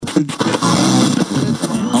It's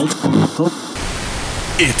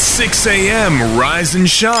 6 a.m. Rise and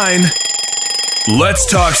shine. Let's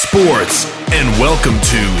talk sports and welcome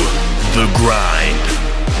to The Grind.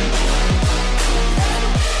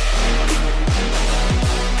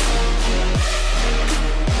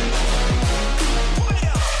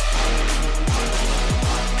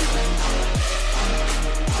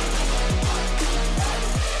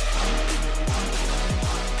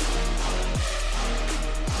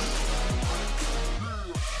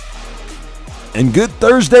 And good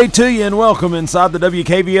Thursday to you, and welcome inside the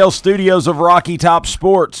WKVL studios of Rocky Top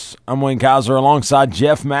Sports. I'm Wayne Kaiser alongside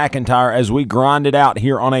Jeff McIntyre as we grind it out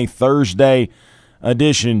here on a Thursday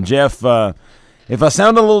edition. Jeff, if I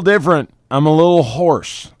sound a little different, I'm a little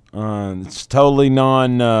hoarse. It's totally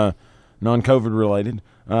non-COVID related.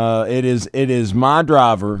 It is my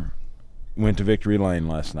driver went to Victory Lane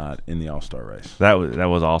last night in the All-Star race. That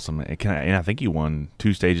was awesome. And I think he won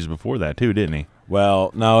 2 stages before that too, didn't he?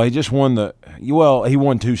 Well, no, he just won he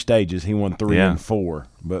won 2 stages. He won 3 and 4,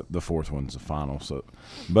 but the 4th one's the final. So,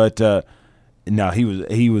 but no,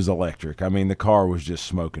 he was electric. I mean, the car was just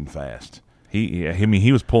smoking fast.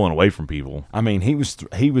 He was pulling away from people. I mean, he was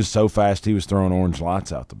so fast he was throwing orange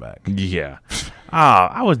lights out the back. Yeah.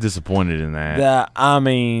 I was disappointed in that. I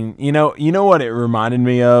mean, you know what it reminded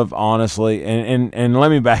me of, honestly, and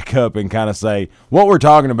let me back up and kind of say what we're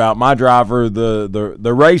talking about. My driver,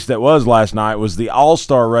 the race that was last night was the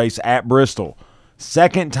All-Star race at Bristol.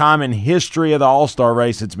 Second time in history of the All-Star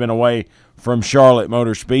race it's been away from Charlotte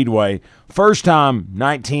Motor Speedway. First time,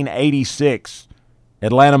 1986,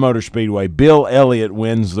 Atlanta Motor Speedway. Bill Elliott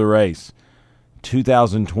wins the race.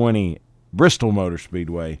 2020, Bristol Motor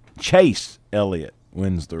Speedway. Chase Elliott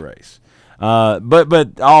wins the race.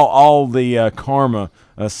 But all the karma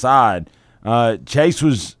aside, Chase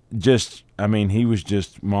was just, I mean, he was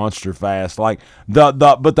just monster fast. Like but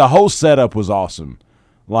the whole setup was awesome.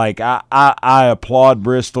 Like I applaud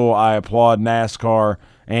Bristol, I applaud NASCAR,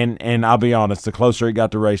 and I'll be honest, the closer it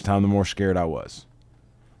got to race time, the more scared I was.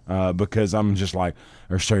 Because I'm just like,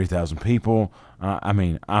 there's 30,000 people. I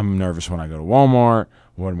mean, I'm nervous when I go to Walmart.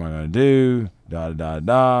 What am I going to do?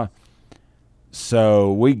 Da-da-da-da.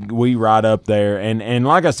 So we ride up there, and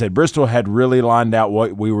like I said, Bristol had really lined out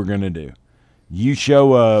what we were going to do. You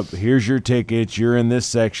show up, here's your tickets, you're in this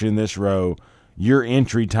section, this row. Your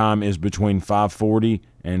entry time is between 5:40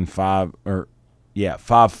 and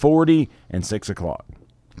 5:40 and 6 o'clock.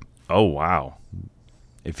 Oh, wow.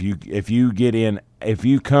 If you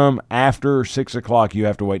come after 6 o'clock, you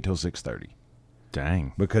have to wait till 6:30.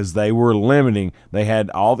 Dang. Because they were limiting. They had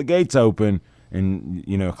all the gates open and,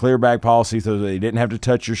 clear bag policy so they didn't have to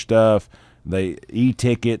touch your stuff. They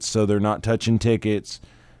e-tickets, so they're not touching tickets.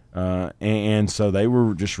 And so they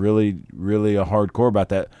were just really, really hardcore about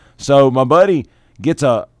that. So my buddy gets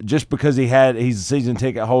just because he's a season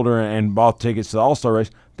ticket holder and bought tickets to the All-Star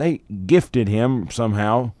race, they gifted him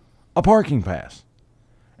somehow a parking pass.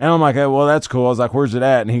 And I'm like, well, that's cool. I was like, where's it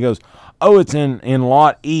at? And he goes, oh, it's in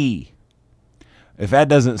Lot E. If that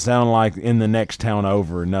doesn't sound like in the next town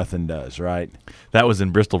over, nothing does, right? That was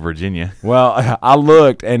in Bristol, Virginia. Well, I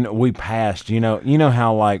looked, and we passed. You know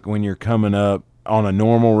how, like, when you're coming up on a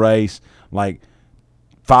normal race, like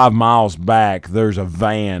 5 miles back, there's a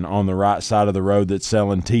van on the right side of the road that's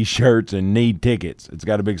selling T-shirts and need tickets. It's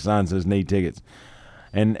got a big sign that says need tickets.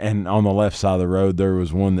 And on the left side of the road, there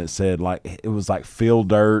was one that said, like, it was like feel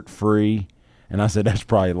dirt free. And I said, that's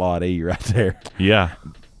probably Lot E right there. Yeah.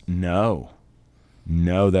 No,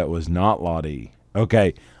 that was not Lot E.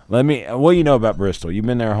 Okay, what do you know about Bristol? You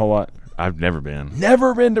been there a whole lot? I've never been.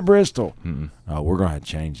 Never been to Bristol? Mm-mm. Oh, we're going to have to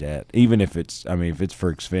change that. Even if it's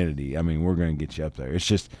for Xfinity, we're going to get you up there. It's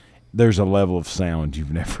just there's a level of sound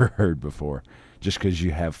you've never heard before just because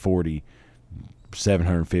you have 40,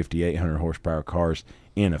 750, 800 horsepower cars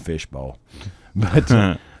in a fishbowl.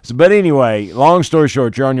 But anyway, long story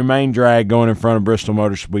short, you're on your main drag going in front of Bristol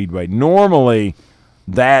Motor Speedway. Normally,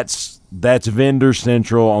 that's vendor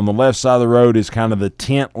central. On the left side of the road is kind of the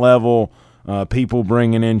tent level, people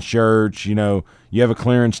bringing in shirts. You have a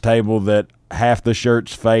clearance table that half the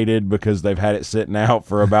shirt's faded because they've had it sitting out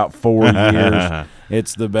for about 4 years.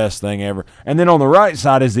 It's the best thing ever. And then on the right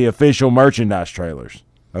side is the official merchandise trailers,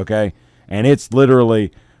 okay? And it's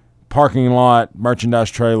literally parking lot, merchandise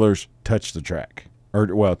trailers, touch the track.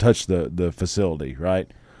 Touch the facility, right?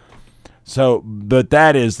 So, but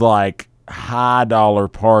that is like high dollar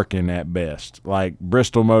parking at best, like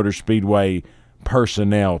Bristol Motor Speedway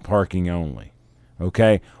personnel parking only.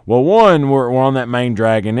 Okay, well, we're on that main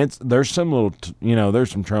drag, and there's some little there's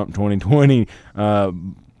some Trump 2020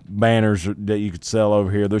 banners that you could sell over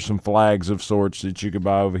here. There's some flags of sorts that you could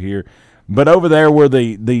buy over here. But over there where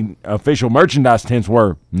the official merchandise tents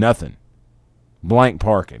were, nothing. Blank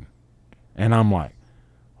parking. And I'm like,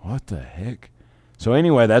 what the heck? So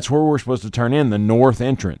anyway, that's where we're supposed to turn in, the north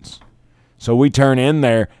entrance. So we turn in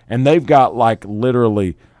there, and they've got like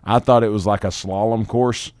literally, I thought it was like a slalom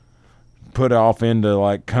course put off into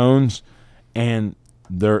like cones, and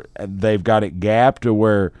they've got it gapped to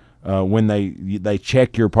where when they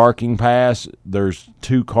check your parking pass, there's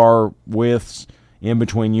 2 car widths in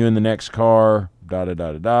between you and the next car.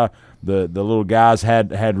 The little guys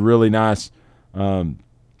had really nice. I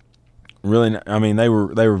mean, they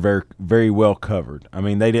were very, very well covered. I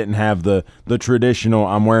mean, they didn't have the traditional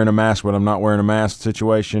I'm wearing a mask but I'm not wearing a mask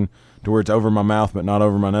situation to where it's over my mouth but not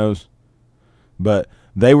over my nose. But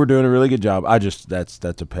they were doing a really good job.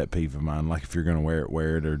 That's a pet peeve of mine. Like, if you're going to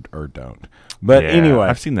wear it or don't. But anyway,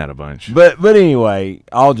 I've seen that a bunch. But anyway,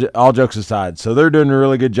 all jokes aside, so they're doing a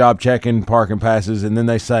really good job checking parking passes, and then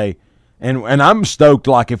they say, and I'm stoked.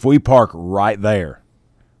 Like, if we park right there,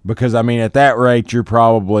 because I mean, at that rate, you're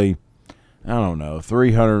probably, I don't know,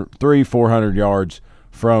 400 yards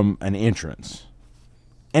from an entrance,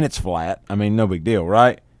 and it's flat. I mean, no big deal,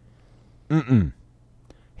 right?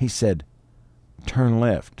 He said, turn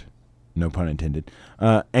left, no pun intended,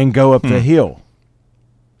 and go up the hill.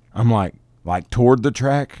 I'm like toward the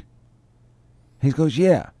track? He goes,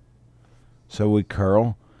 yeah. So we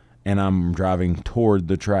curl, and I'm driving toward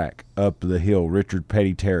the track, up the hill, Richard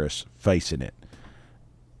Petty Terrace, facing it.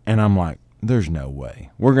 And I'm like, there's no way.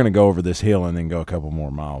 We're going to go over this hill and then go a couple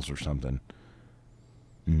more miles or something.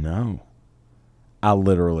 No. I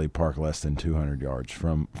literally park less than 200 yards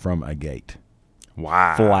from a gate.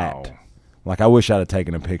 Wow. Flat. Like, I wish I'd have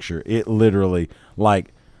taken a picture. It literally,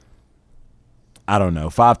 like, I don't know,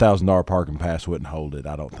 $5,000 parking pass wouldn't hold it,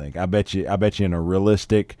 I don't think. I bet you in a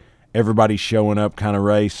realistic, everybody showing up kind of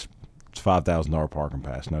race, it's $5,000 parking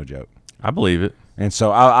pass, no joke. I believe it. And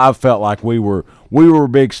so I felt like we were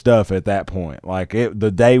big stuff at that point. Like,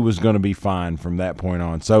 the day was going to be fine from that point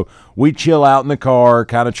on. So we chill out in the car,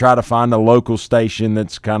 kind of try to find a local station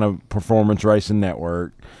that's kind of Performance Racing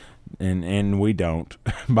Network. And we don't,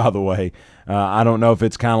 by the way. I don't know if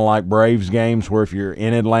it's kind of like Braves games where if you're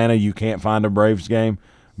in Atlanta, you can't find a Braves game.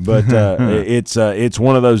 But it's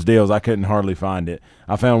one of those deals. I couldn't hardly find it.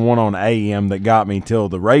 I found one on AM that got me till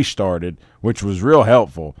the race started, which was real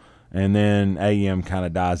helpful. And then AM kind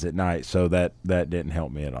of dies at night, so that didn't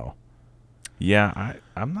help me at all. Yeah,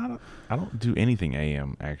 I don't do anything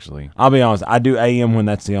AM, actually. I'll be honest. I do AM when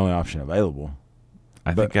that's the only option available.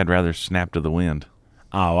 I think I'd rather snap to the wind.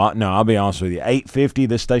 Oh no! I'll be honest with you. 8:50,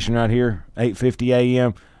 this station right here, 8:50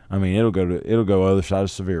 a.m. I mean, it'll go other side of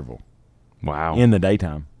Sevierville. Wow. In the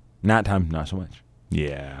daytime, nighttime, not so much.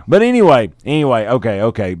 Yeah. But anyway,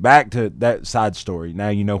 okay. Back to that side story. Now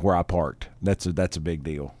you know where I parked. That's a big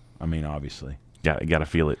deal. I mean, obviously, got to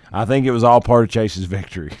feel it. I think it was all part of Chase's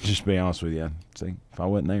victory. Just to be honest with you. See, if I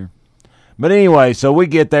wasn't there. But anyway, so we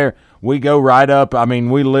get there. We go right up. I mean,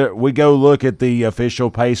 we go look at the official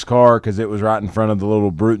pace car because it was right in front of the little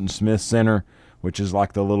Bruton Smith Center, which is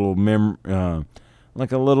like the little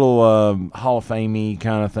like a little Hall of Fame-y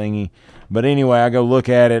kind of thingy. But anyway, I go look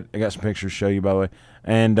at it. I got some pictures to show you, by the way.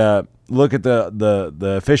 And look at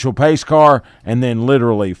the official pace car, and then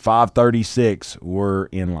literally 5:36 were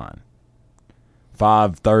in line.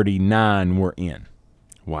 5:39 were in.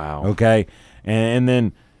 Wow. Okay, and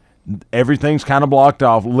then everything's kind of blocked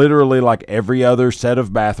off. Literally, like every other set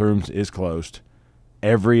of bathrooms is closed.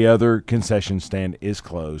 Every other concession stand is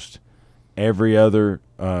closed. Every other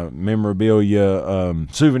memorabilia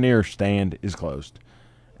souvenir stand is closed.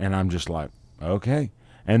 And I'm just like, okay.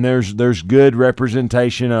 And there's good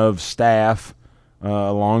representation of staff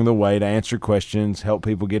along the way to answer questions, help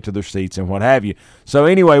people get to their seats, and what have you. So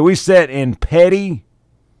anyway, we sat in Petty,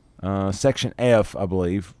 Section F, I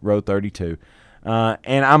believe, row 32.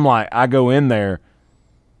 And I'm like, I go in there,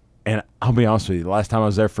 and I'll be honest with you, the last time I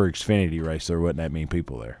was there for Xfinity race, there wasn't that many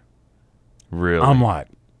people there. Really? I'm like,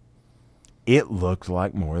 it looked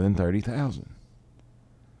like more than 30,000.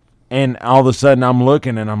 And all of a sudden I'm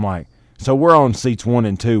looking, and I'm like, so we're on seats 1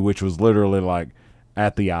 and 2, which was literally like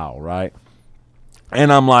at the aisle, right?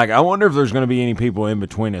 And I'm like, I wonder if there's going to be any people in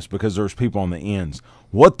between us because there's people on the ends.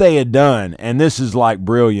 What they had done, and this is like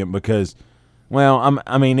brilliant because – well,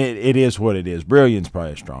 I mean, it is what it is. Brilliant's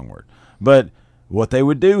probably a strong word. But what they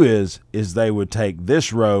would do is they would take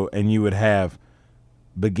this row, and you would have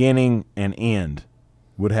beginning and end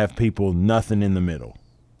would have people nothing in the middle.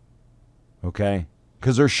 Okay?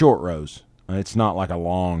 Because they're short rows. It's not like a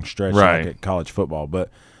long stretch like at college football. But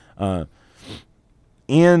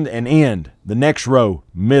end and end. The next row,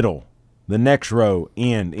 middle. The next row,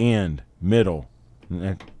 end, middle.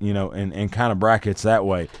 and kind of brackets that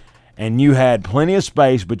way. And you had plenty of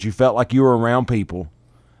space, but you felt like you were around people.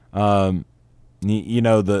 The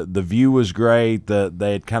view was great.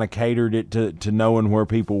 They had kind of catered it to knowing where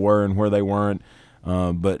people were and where they weren't.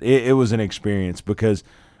 But it was an experience because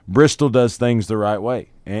Bristol does things the right way.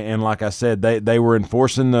 And like I said, they were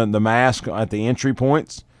enforcing the mask at the entry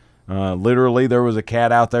points. Literally, there was a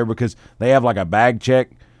cat out there because they have like a bag check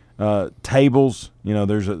tables.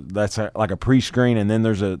 That's like a pre-screen, and then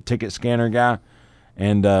there's a ticket scanner guy.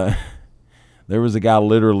 And there was a guy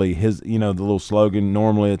literally, the little slogan,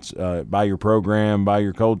 normally it's buy your program, buy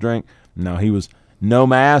your cold drink. No, he was no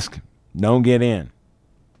mask, don't get in.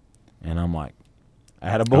 And I'm like,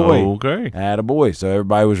 attaboy. Okay. Attaboy. So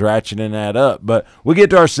everybody was ratcheting that up. But we get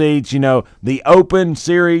to our seats, the open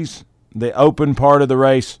series, the open part of the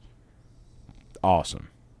race, awesome.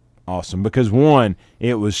 Awesome. Because, one,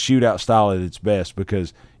 it was shootout style at its best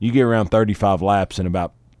because you get around 35 laps in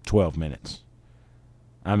about 12 minutes.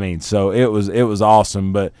 I mean, so it was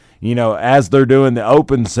awesome. But, as they're doing the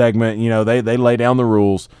open segment, they lay down the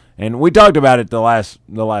rules. And we talked about it the last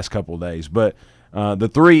couple of days. But the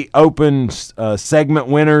 3 open segment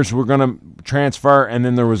winners were going to transfer, and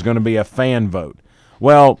then there was going to be a fan vote.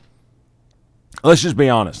 Well, let's just be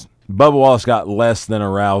honest. Bubba Wallace got less than a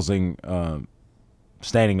rousing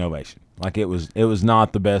standing ovation. Like, it was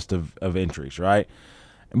not the best of entries, right?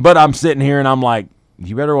 But I'm sitting here, and I'm like,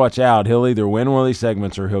 you better watch out. He'll either win one of these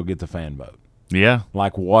segments or he'll get the fan vote. Yeah.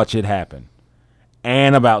 Like, watch it happen.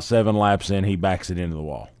 And about 7 laps in, he backs it into the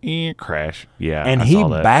wall. Crash. Yeah. And he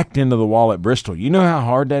backed into the wall at Bristol. You know how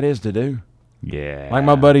hard that is to do? Yeah. Like,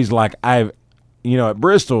 my buddy's like, at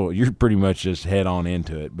Bristol, you're pretty much just head on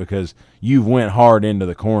into it because you went hard into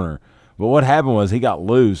the corner. But what happened was he got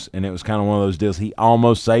loose, and it was kind of one of those deals. He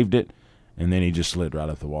almost saved it, and then he just slid right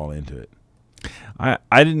off the wall into it.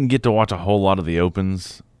 I didn't get to watch a whole lot of the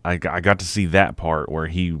opens. I got to see that part where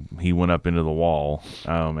he went up into the wall,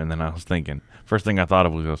 and then I was thinking, first thing I thought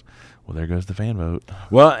of was, well, there goes the fan vote.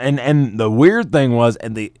 Well, and the weird thing was,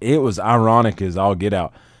 it was ironic as all get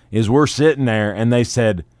out, is we're sitting there, and they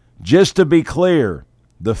said, just to be clear,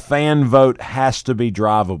 the fan vote has to be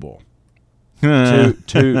drivable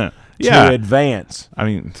to advance.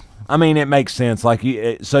 I mean, it makes sense. Like,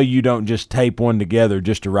 so you don't just tape one together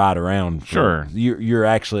just to ride around. Sure, you're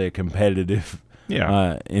actually a competitive,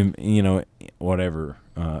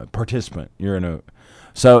 participant. You're in a.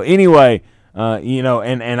 So anyway,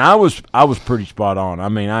 and I was pretty spot on. I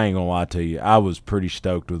mean, I ain't gonna lie to you. I was pretty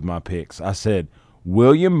stoked with my picks. I said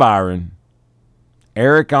William Byron,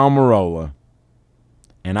 Eric Almirola,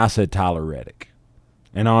 and I said Tyler Reddick.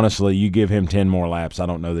 And honestly, you give him 10 more laps, I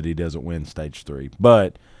don't know that he doesn't win Stage 3.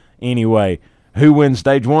 But anyway, who wins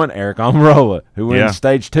Stage 1? Eric Almirola. Who wins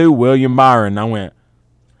Stage 2? William Byron. And I went,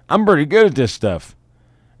 I'm pretty good at this stuff.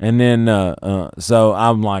 And then so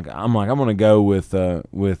I'm going to go with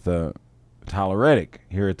Tyler Reddick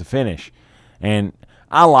here at the finish. And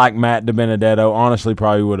I like Matt DiBenedetto. Honestly,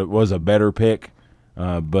 probably was a better pick.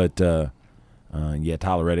 But Tyler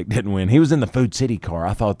Reddick didn't win. He was in the Food City car.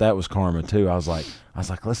 I thought that was karma too. I was like,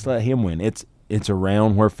 let's let him win. It's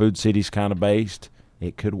around where Food City's kind of based.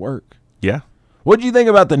 It could work. Yeah. What do you think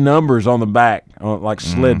about the numbers on the back,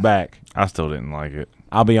 slid back? I still didn't like it.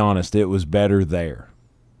 I'll be honest, it was better there.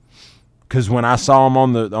 Because when I saw him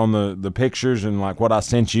on the pictures and like what I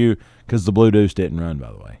sent you, because the Blue Deuce didn't run,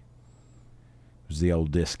 by the way. It was the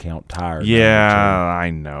old discount tire. Yeah, I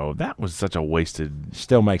know. That was such a wasted.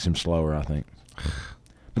 Still makes him slower, I think.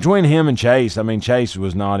 Between him and Chase, I mean, Chase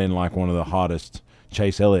was not in like one of the hottest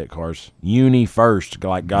Chase Elliott cars. Uni first,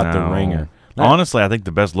 got the ringer. Honestly, I think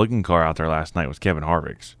the best looking car out there last night was Kevin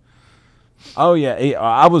Harvick's. Oh yeah,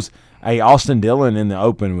 Austin Dillon in the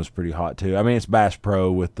Open was pretty hot too. I mean, it's Bass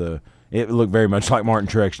Pro with it looked very much like Martin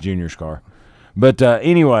Truex Jr.'s car. But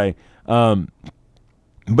anyway, Matt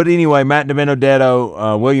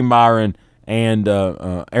DiBenedetto, William Byron, and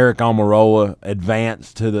Eric Almirola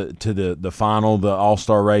advanced to the final, the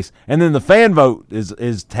All-Star race, and then the fan vote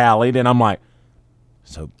is tallied, and I'm like,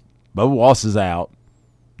 so Bubba Wallace is out,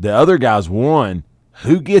 the other guys won,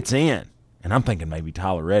 who gets in? And I'm thinking maybe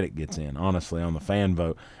Tyler Reddick gets in, honestly, on the fan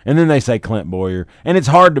vote, and then they say Clint Bowyer, and it's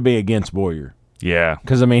hard to be against Bowyer. Yeah,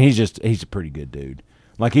 because I mean he's a pretty good dude.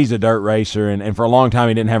 Like, he's a dirt racer, and for a long time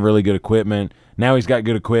he didn't have really good equipment. Now he's got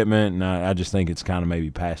good equipment, and I just think it's kind of maybe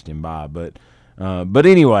passed him by. But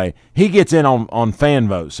anyway, he gets in on fan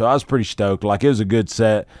vote, so I was pretty stoked. Like, it was a good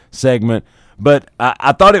segment. But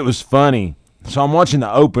I thought it was funny. So I'm watching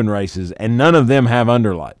the Open races, and none of them have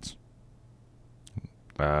underlights.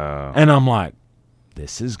 And I'm like,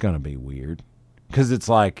 this is going to be weird. Because it's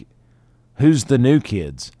like, who's the new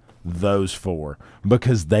kids? those 4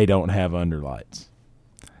 because they don't have underlights.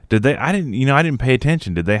 Did they? I didn't pay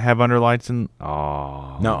attention. Did they have underlights in?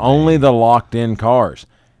 Oh, No, only the locked-in cars,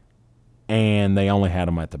 and they only had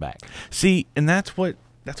them at the back. See, and that's what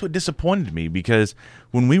disappointed me, because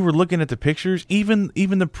when we were looking at the pictures, even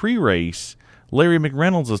the pre-race, Larry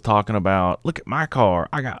McReynolds was talking about, look at my car,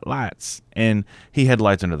 I got lights, and he had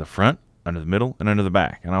lights under the front, under the middle, and under the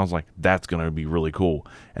back, and I was like, that's going to be really cool.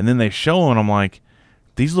 And then they show them, and I'm like,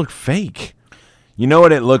 these look fake. You know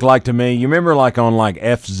what it looked like to me? You remember like on like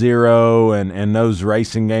F-Zero and those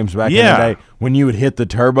racing games back in the day when you would hit the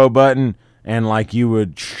turbo button and like you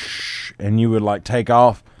would like take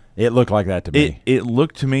off? It looked like that to me. It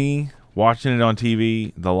looked to me, watching it on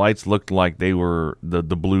TV, the lights looked like they were the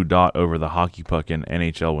blue dot over the hockey puck in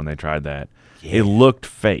NHL when they tried that. Yeah. It looked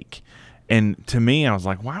fake. And to me, I was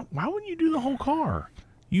like, why wouldn't you do the whole car?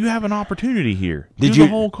 You have an opportunity here. Do the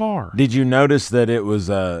whole car. Did you notice that it was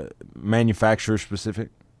manufacturer specific?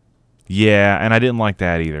 Yeah, and I didn't like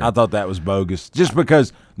that either. I thought that was bogus. Just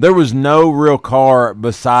because there was no real car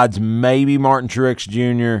besides maybe Martin Truex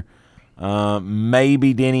Jr.,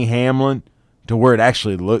 maybe Denny Hamlin, to where it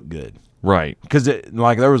actually looked good. Right. Because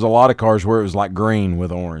there was a lot of cars where it was like green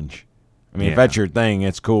with orange. I mean, if that's your thing,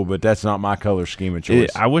 it's cool, but that's not my color scheme of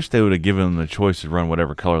choice. I wish they would have given them the choice to run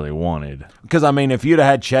whatever color they wanted. Because, I mean, if you'd have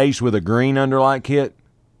had Chase with a green underlight kit,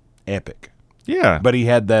 epic. Yeah. But he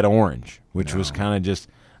had that orange, which was kind of just,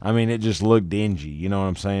 I mean, it just looked dingy. You know what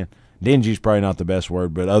I'm saying? Dingy's probably not the best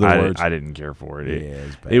word, but other words. I didn't care for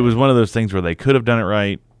it. It was one of those things where they could have done it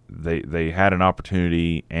right. They had an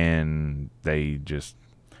opportunity, and they just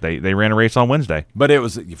they ran a race on Wednesday. But it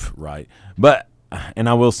was right. And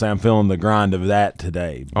I will say I'm feeling the grind of that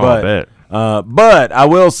today. I bet. But I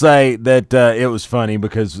will say that it was funny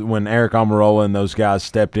because when Eric Almirola and those guys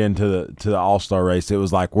stepped into the All-Star race, it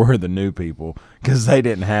was like, we're the new people, because they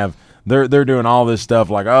didn't have they're doing all this stuff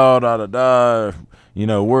like, oh, da-da-da, you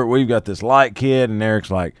know, we've got this light kit, and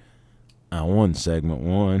Eric's like, I won segment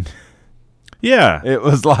 1. Yeah. It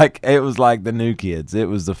was like the new kids. It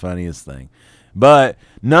was the funniest thing. But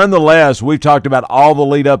nonetheless, we've talked about all the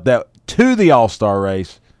lead up to the All-Star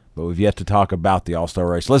race, but we've yet to talk about the All-Star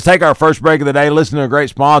race. Let's take our first break of the day, listen to great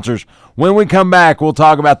sponsors. When we come back, we'll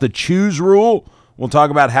talk about the choose rule. We'll talk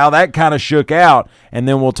about how that kind of shook out, and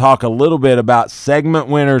then we'll talk a little bit about segment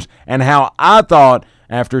winners and how I thought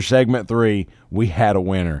after segment 3 we had a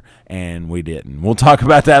winner, and we didn't. We'll talk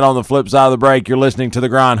about that on the flip side of the break. You're listening to The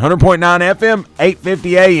Grind, 100.9 FM,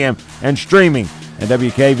 850 AM, and streaming at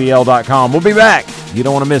WKVL.com. We'll be back. You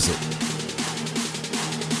don't want to miss it.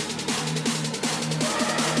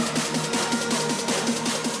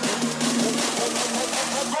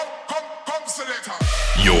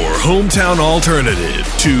 Your hometown alternative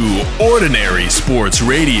to ordinary sports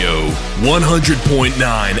radio, 100.9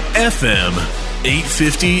 FM,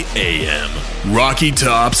 850 AM. Rocky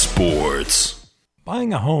Top Sports.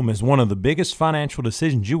 Buying a home is one of the biggest financial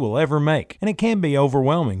decisions you will ever make, and it can be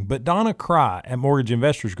overwhelming, but Donna Cry at Mortgage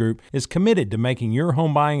Investors Group is committed to making your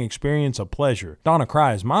home buying experience a pleasure. Donna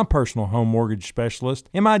Cry is my personal home mortgage specialist.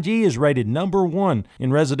 MIG is rated #1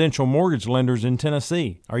 in residential mortgage lenders in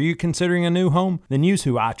Tennessee. Are you considering a new home? Then use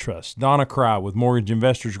who I trust, Donna Cry with Mortgage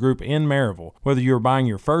Investors Group in Maryville. Whether you're buying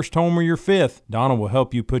your first home or your fifth, Donna will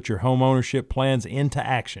help you put your home ownership plans into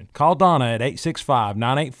action. Call Donna at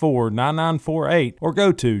 865-984-9948 or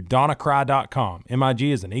go to donnacry.com.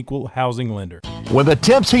 MIG is an equal housing lender. When the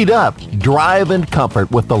temps heat up, drive in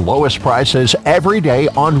comfort with the lowest prices every day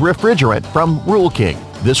on refrigerant from Rural King.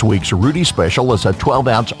 This week's Rudy Special is a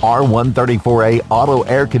 12-ounce R134A auto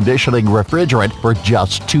air conditioning refrigerant for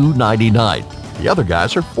just $2.99. The other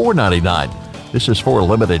guys are $4.99. This is for a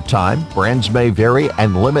limited time. Brands may vary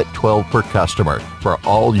and limit 12 per customer. For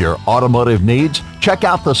all your automotive needs, check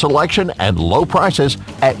out the selection and low prices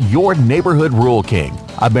at your neighborhood Rural King,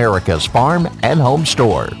 America's farm and home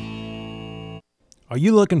store. Are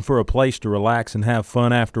you looking for a place to relax and have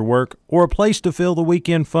fun after work, or a place to fill the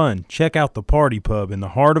weekend fun? Check out the Party Pub in the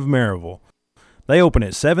heart of Maryville. They open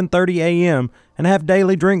at 7:30 a.m. and have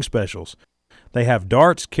daily drink specials. They have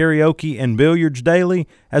darts, karaoke, and billiards daily,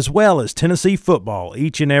 as well as Tennessee football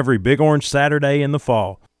each and every Big Orange Saturday in the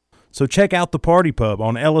fall. So check out the Party Pub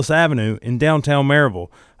on Ellis Avenue in downtown Maryville,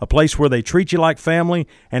 a place where they treat you like family,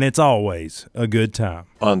 and it's always a good time.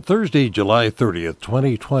 On Thursday, July 30th,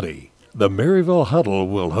 2020, the Maryville Huddle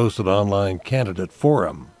will host an online candidate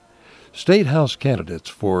forum. State House candidates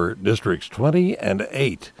for Districts 20 and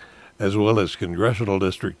 8, as well as Congressional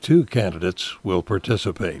District 2 candidates, will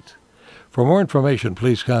participate. For more information,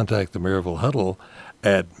 please contact the Maryville Huddle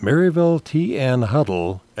at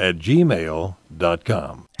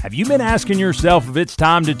maryvilletnhuddle@gmail.com. Have you been asking yourself if it's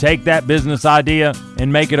time to take that business idea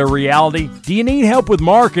and make it a reality? Do you need help with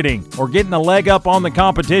marketing or getting a leg up on the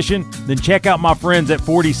competition? Then check out my friends at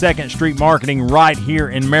 42nd Street Marketing right here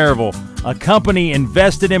in Maryville, a company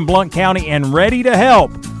invested in Blount County and ready to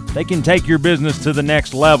help. They can take your business to the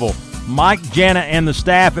next level. Mike, Jana, and the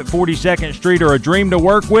staff at 42nd Street are a dream to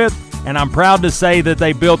work with, and I'm proud to say that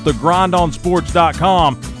they built the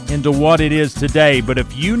grindonsports.com into what it is today. But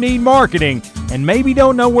if you need marketing and maybe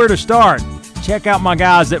don't know where to start, check out my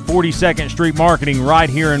guys at 42nd Street Marketing right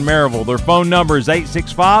here in Maryville. Their phone number is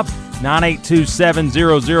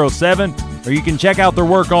 865-982-7007, or you can check out their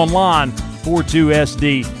work online,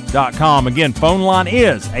 42sd.com. Again, phone line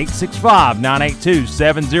is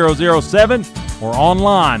 865-982-7007 or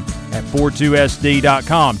online at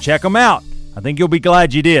 42sd.com. Check them out. I think you'll be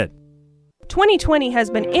glad you did. 2020 has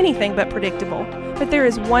been anything but predictable, but there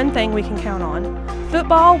is one thing we can count on.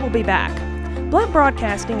 Football will be back. Blount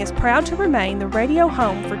Broadcasting is proud to remain the radio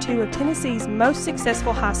home for two of Tennessee's most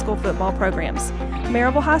successful high school football programs,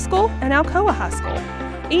 Maryville High School and Alcoa High School.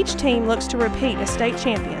 Each team looks to repeat as state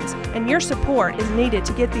champions, and your support is needed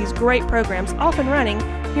to get these great programs off and running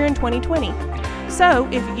here in 2020. So,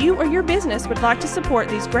 if you or your business would like to support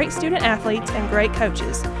these great student athletes and great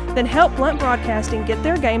coaches, then help Blount Broadcasting get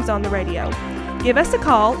their games on the radio. Give us a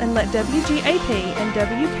call and let WGAP and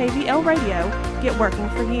WKVL Radio get working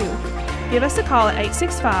for you. Give us a call at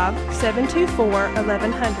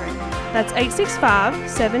 865-724-1100. That's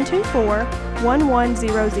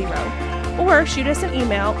 865-724-1100. Or shoot us an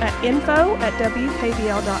email at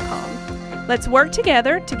info@wkvl.com. Let's work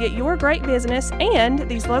together to get your great business and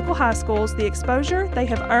these local high schools the exposure they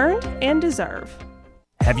have earned and deserve.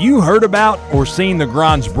 Have you heard about or seen the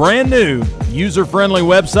Grind's brand new user-friendly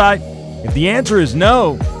website? If the answer is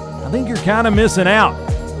no, I think you're kind of missing out.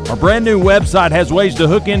 Our brand new website has ways to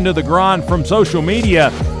hook into the Grind from social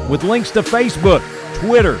media with links to Facebook,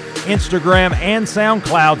 Twitter, Instagram, and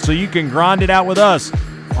SoundCloud so you can grind it out with us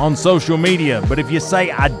on social media. But if you say,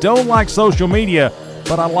 I don't like social media,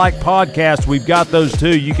 but I like podcasts, we've got those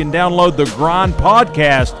too. You can download the Grind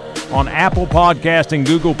podcast on Apple Podcast and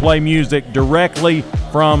Google Play Music directly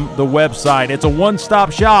from the website. It's a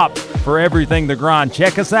one-stop shop for everything The Grind.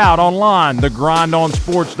 Check us out online,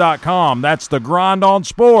 thegrindonsports.com. That's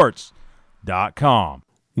thegrindonsports.com.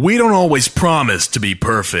 We don't always promise to be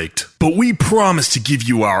perfect, but we promise to give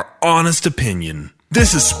you our honest opinion.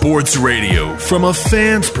 This is sports radio from a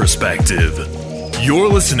fan's perspective. You're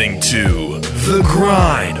listening to The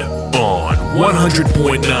Grind on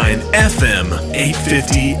 100.9 FM,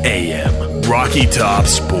 850 AM, Rocky Top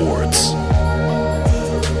Sports.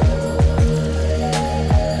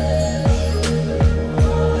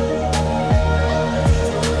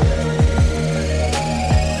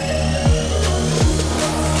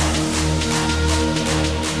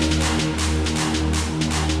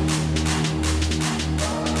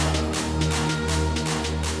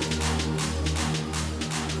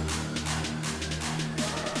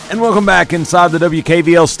 And welcome back inside the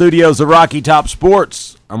WKVL studios of Rocky Top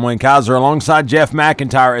Sports. I'm Wayne Kaiser alongside Jeff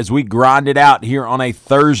McIntyre as we grind it out here on a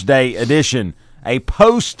Thursday edition, a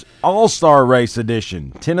post-All-Star race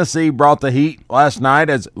edition. Tennessee brought the heat last night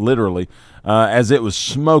as it was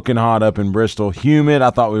smoking hot up in Bristol, humid. I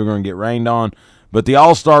thought we were going to get rained on. But the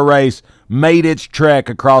All-Star race made its trek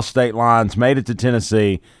across state lines, made it to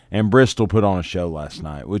Tennessee, and Bristol put on a show last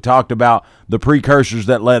night. We talked about the precursors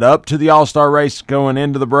that led up to the All-Star race going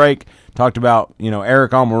into the break. Talked about,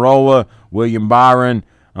 Eric Almirola, William Byron,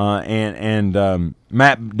 and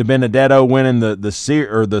Matt DiBenedetto winning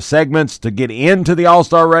the segments to get into the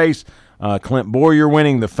All-Star race. Clint Boyer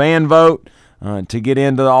winning the fan vote to get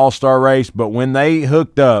into the All-Star race. But when they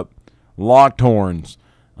hooked up, locked horns,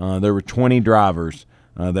 there were 20 drivers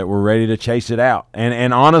that were ready to chase it out.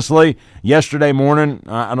 And honestly, yesterday morning,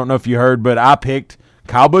 I don't know if you heard, but I picked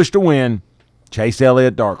Kyle Busch to win, Chase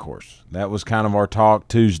Elliott dark horse. That was kind of our talk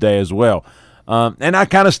Tuesday as well. And I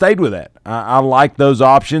kind of stayed with that. I liked those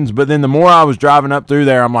options, but then the more I was driving up through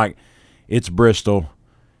there, I'm like, it's Bristol,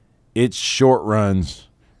 it's short runs,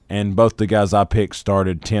 and both the guys I picked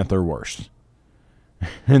started 10th or worse.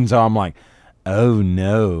 And so I'm like, oh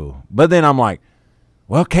no. But then I'm like,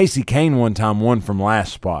 well, Casey Kane one time won from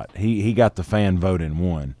last spot. He got the fan vote and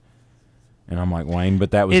won. And I'm like, Wayne,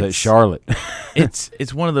 but that was at Charlotte.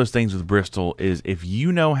 It's one of those things with Bristol is if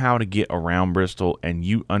you know how to get around Bristol and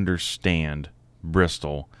you understand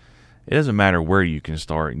Bristol, it doesn't matter where you can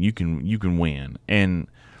start, and you can win. And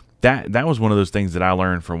that was one of those things that I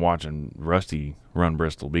learned from watching Rusty run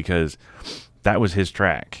Bristol, because that was his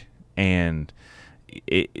track. And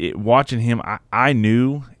watching him, I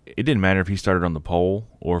knew it didn't matter if he started on the pole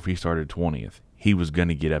or if he started 20th. He was going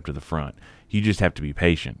to get up to the front. You just have to be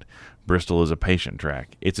patient. Bristol is a patient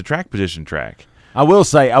track. It's a track position track. I will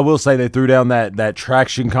say they threw down that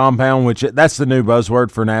traction compound, which that's the new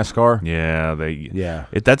buzzword for NASCAR. Yeah,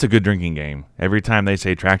 that's a good drinking game. Every time they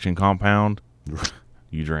say traction compound,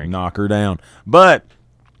 you drink. Knock her down. But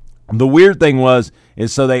the weird thing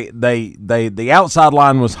is so the outside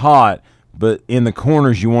line was hot, but in the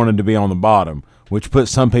corners you wanted to be on the bottom, which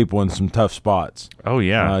puts some people in some tough spots. Oh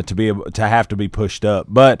yeah, to be able to have to be pushed up.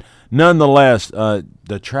 But nonetheless,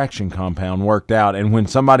 the traction compound worked out, and when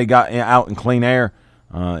somebody got out in clean air,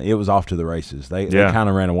 it was off to the races. They kind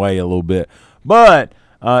of ran away a little bit. But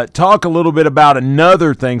talk a little bit about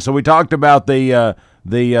another thing. So we talked about the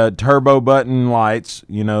turbo button lights,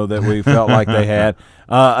 that we felt like they had.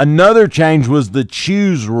 Another change was the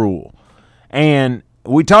choose rule, and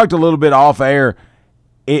we talked a little bit off air.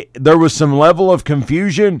 There was some level of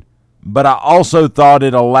confusion, but I also thought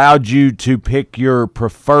it allowed you to pick your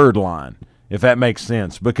preferred line, if that makes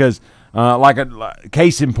sense. Because, like a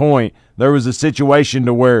case in point, there was a situation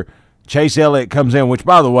to where Chase Elliott comes in, which,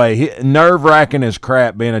 by the way, nerve-wracking as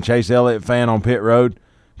crap being a Chase Elliott fan on pit road,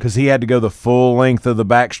 because he had to go the full length of the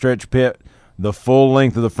backstretch pit, the full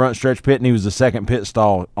length of the front stretch pit, and he was the second pit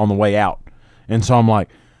stall on the way out. And so I'm like,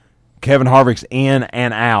 Kevin Harvick's in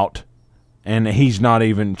and out, and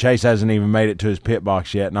Chase hasn't even made it to his pit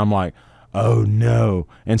box yet. And I'm like, oh, no.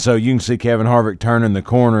 And so you can see Kevin Harvick turning the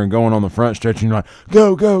corner and going on the front stretch, and you're like,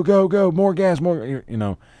 go, go, go, go, more gas, more,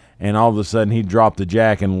 And all of a sudden he dropped the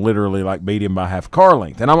jack and literally beat him by half car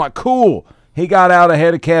length. And I'm like, cool. He got out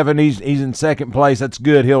ahead of Kevin. He's in second place. That's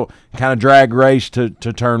good. He'll kind of drag race to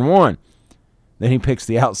turn one. Then he picks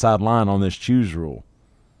the outside line on this choose rule.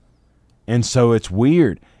 And so it's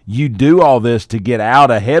weird. You do all this to get out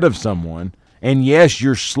ahead of someone, and yes,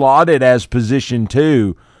 you're slotted as position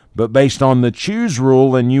 2, but based on the choose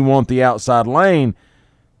rule and you want the outside lane,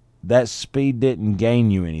 that speed didn't gain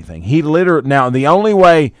you anything. Now, the only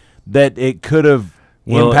way that it could have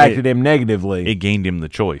impacted him negatively, it gained him the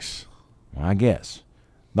choice. Well, I guess.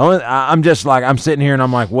 I'm just I'm sitting here and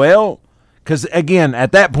I'm like, well, because again,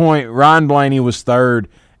 at that point, Ryan Blaney was third,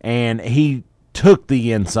 and he took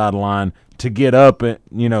the inside line to get up,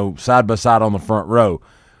 side by side on the front row.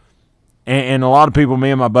 And a lot of people, me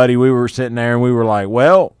and my buddy, we were sitting there and we were like,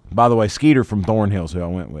 well, by the way, Skeeter from Thornhills, who I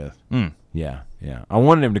went with. Yeah. I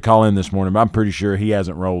wanted him to call in this morning, but I'm pretty sure he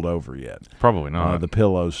hasn't rolled over yet. Probably not. The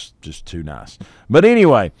pillow's just too nice. But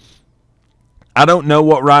anyway, I don't know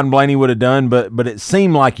what Ryan Blaney would have done, but it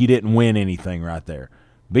seemed like you didn't win anything right there.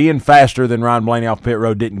 Being faster than Ryan Blaney off pit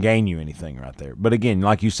road didn't gain you anything right there. But again,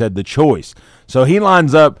 like you said, the choice. So he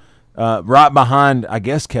lines up right behind, I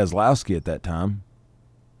guess, Keselowski at that time.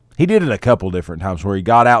 He did it a couple different times where he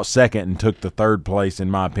got out second and took the third place, in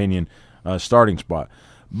my opinion, starting spot.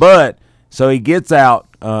 But so he gets out,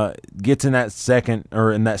 gets in that second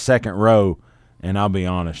row, and I'll be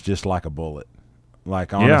honest, just like a bullet.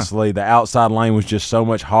 Honestly, the outside lane was just so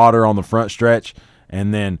much hotter on the front stretch.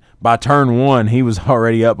 And then by turn 1, he was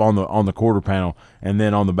already up on the quarter panel, and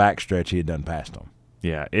then on the back stretch, he had done past him.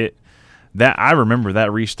 Yeah, I remember that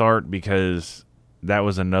restart because that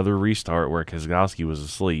was another restart where Keselowski was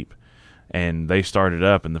asleep, and they started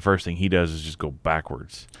up, and the first thing he does is just go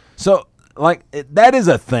backwards. So, that is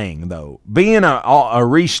a thing, though. Being a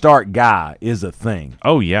restart guy is a thing.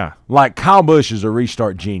 Oh, yeah. Kyle Busch is a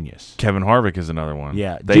restart genius. Kevin Harvick is another one.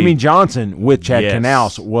 Yeah. Jimmy Johnson with Chad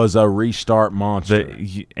Knaus was a restart monster.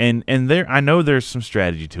 And there, I know there's some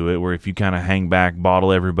strategy to it where if you kind of hang back,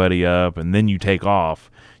 bottle everybody up, and then you take off,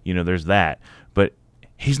 there's that. But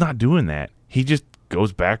he's not doing that. He just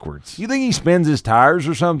goes backwards. You think he spins his tires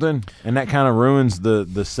or something, and that kind of ruins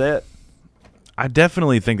the set? I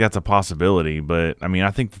definitely think that's a possibility, but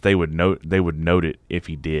I think that they would note it if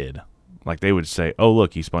he did. They would say, "Oh,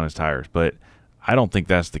 look, he spun his tires." But I don't think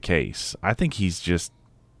that's the case. I think he's just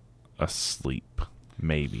asleep.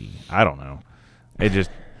 Maybe, I don't know. It just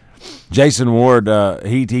Jason Ward,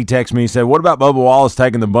 he texted me. He said, "What about Bubba Wallace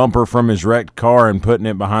taking the bumper from his wrecked car and putting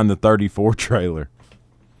it behind the 34 trailer?"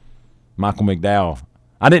 Michael McDowell.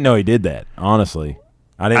 I didn't know he did that. Honestly,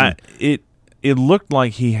 I didn't. It looked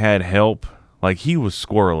like he had help. He was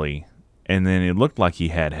squirrely, and then it looked like he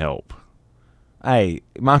had help. Hey,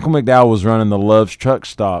 Michael McDowell was running the Love's truck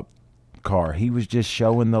stop car. He was just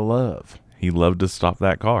showing the love. He loved to stop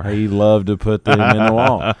that car. He loved to put them in the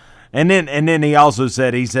wall. And then he also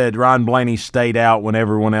said Ryan Blaney stayed out when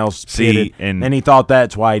everyone else pitted, and he thought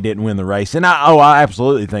that's why he didn't win the race. And I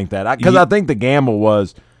absolutely think that, because I think the gamble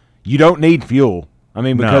was you don't need fuel. I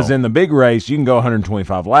mean, because No. in the big race, you can go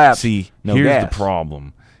 125 laps. See, no here's gas. the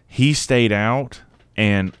problem. He stayed out,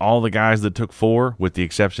 and all the guys that took 4, with the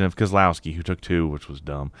exception of Keselowski, who took 2, which was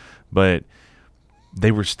dumb, but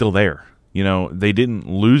they were still there. You know, they didn't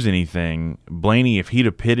lose anything. Blaney, if he'd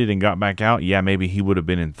have pitted and got back out, yeah, maybe he would have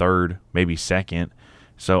been in 3rd, maybe 2nd.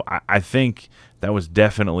 So I think that was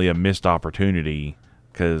definitely a missed opportunity,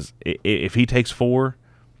 because if he takes 4,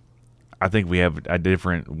 I think we have a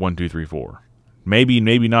different 1, 2, 3, 4. Maybe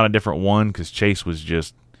not a different 1, because Chase was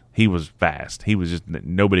just – he was fast. He was just –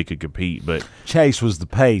 nobody could compete, but Chase was the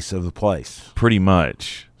pace of the place. pretty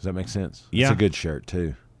much. Does that make sense? Yeah. It's a good shirt,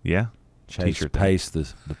 too. Yeah. Chase T-shirt thing. pace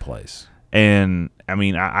the place. And, I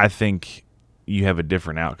mean, I think you have a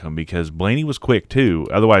different outcome, because Blaney was quick, too.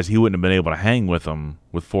 Otherwise, he wouldn't have been able to hang with him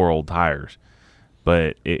with 4 old tires.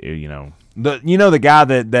 But, you know. The guy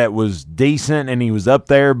that was decent and he was up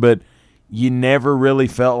there, but you never really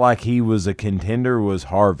felt like he was a contender was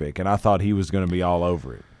Harvick, and I thought he was going to be all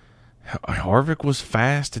over it. Harvick was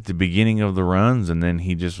fast at the beginning of the runs, and then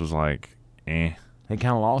he just was like, eh. He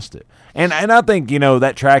kind of lost it. And I think,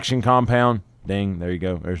 that traction compound, ding, there you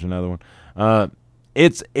go, there's another one.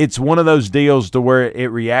 It's one of those deals to where it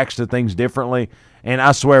reacts to things differently. And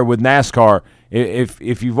I swear with NASCAR,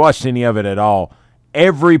 if you've watched any of it at all,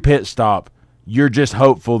 every pit stop, you're just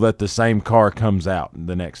hopeful that the same car comes out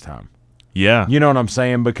the next time. Yeah. You know what I'm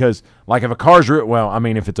saying? Because, like, if a car's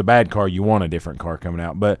if it's a bad car, you want a different car coming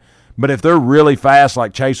out. But if they're really fast,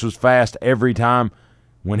 like Chase was fast every time,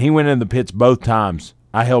 when he went in the pits both times,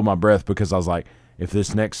 I held my breath because I was like, if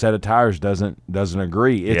this next set of tires doesn't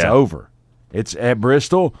agree, it's over. It's at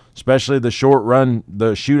Bristol, especially the short run,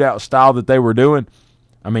 the shootout style that they were doing.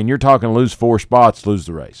 I mean, you're talking lose 4 spots, lose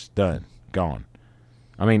the race. Done. Gone.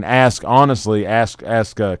 I mean, ask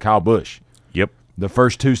Kyle Busch. Yep. The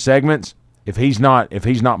first 2 segments, if he's not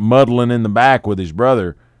muddling in the back with his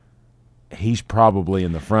brother, he's probably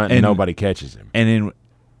in the front and nobody catches him. And in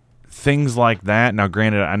things like that, now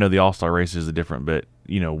granted, I know the All-Star races are different, but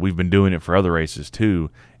we've been doing it for other races too.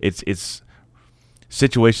 It's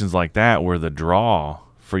situations like that where the draw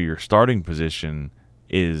for your starting position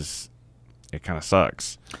it kind of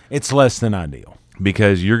sucks. It's less than ideal.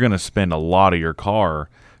 Because you're going to spend a lot of your car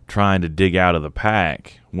trying to dig out of the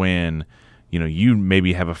pack when, you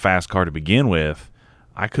maybe have a fast car to begin with.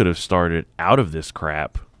 I could have started out of this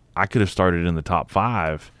crap. I could have started in the top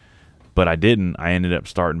 5, but I didn't. I ended up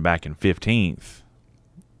starting back in 15th.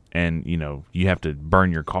 And, you have to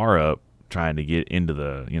burn your car up trying to get into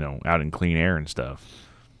the, out in clean air and stuff.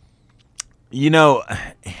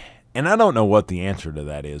 And I don't know what the answer to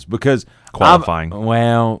that is because qualifying.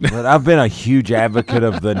 But I've been a huge advocate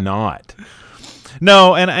of the not.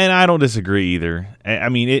 No, and I don't disagree either. I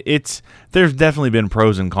mean, there's definitely been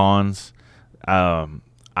pros and cons.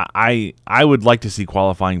 I would like to see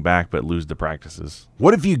qualifying back, but lose the practices.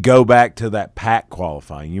 What if you go back to that pack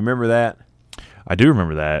qualifying? You remember that? I do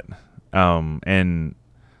remember that. And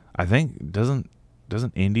I think doesn't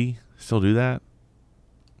Indy still do that?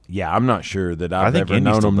 Yeah, I'm not sure that I've ever Indy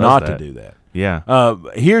known still them does not that. to do that. Yeah.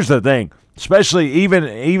 Here's the thing, especially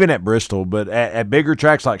even at Bristol, but at bigger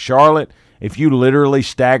tracks like Charlotte, if you literally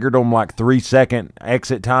staggered them like 3-second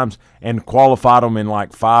exit times and qualified them in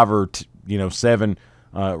like 5 or 7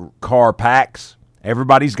 car packs,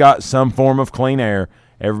 everybody's got some form of clean air.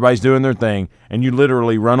 Everybody's doing their thing, and you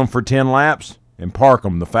literally run them for 10 laps and park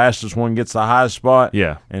them. The fastest one gets the highest spot,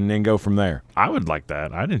 Yeah. and then go from there. I would like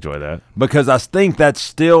that. I'd enjoy that. Because I think that's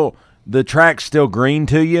still – the track's still green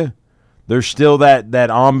to you. There's still that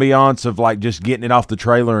ambiance of like just getting it off the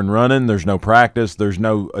trailer and running. There's no practice. There's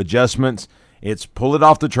no adjustments. It's pull it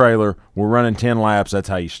off the trailer. We're running 10 laps. That's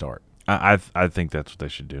how you start. I think that's what they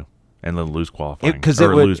should do. And then lose qualifying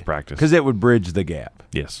lose practice. Because it would bridge the gap.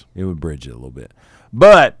 Yes. It would bridge it a little bit.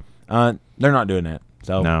 But they're not doing that.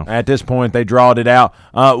 So No. At this point, they drawed it out.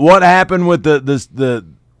 What happened with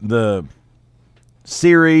the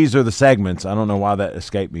series or the segments? I don't know why that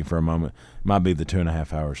escaped me for a moment. Might be the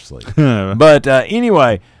 2.5 hours sleep. But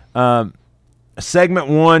anyway, segment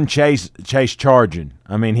 1, Chase charging.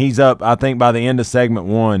 I mean, he's up. I think by the end of segment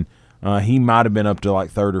 1, he might have been up to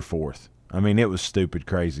like 3rd or 4th. I mean, it was stupid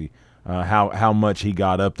crazy how much he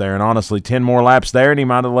got up there. And honestly, 10 more laps there, and he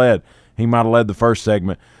might have led. He might have led the first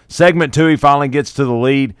segment. Segment 2, he finally gets to the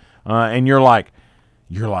lead, and you're like,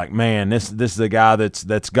 man, this is the guy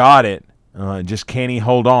that's got it. Just can he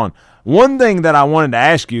hold on? One thing that I wanted to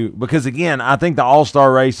ask you, because again, I think the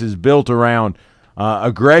All-Star race is built around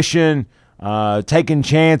aggression, taking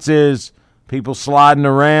chances, people sliding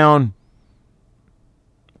around.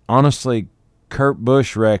 Honestly, Kurt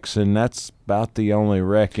Busch wrecks, and that's about the only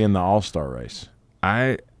wreck in the All-Star race.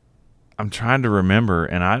 I'm I'm trying to remember,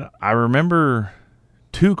 and I remember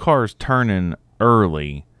 2 cars turning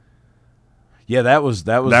early. Yeah, that was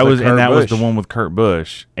That Kurt was Busch. the one with Kurt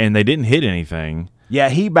Busch, and they didn't hit anything. Yeah,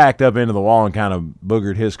 he backed up into the wall and kind of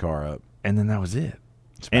boogered his car up. And then that was it.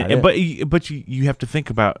 about it. But you have to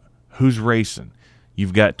think about who's racing.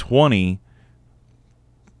 You've got 20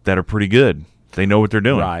 that are pretty good. They know what they're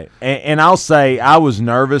doing. Right. And I'll say I was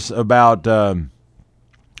nervous about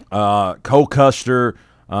Cole Custer,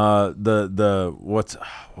 what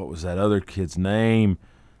was that other kid's name?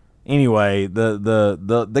 Anyway,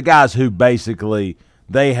 the guys who basically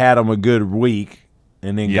they had them a good week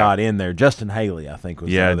and then got in there. Justin Haley, I think, was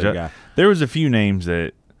the other guy. There was a few names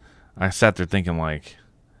that I sat there thinking like,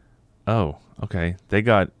 oh, okay. They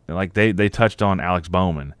got they touched on Alex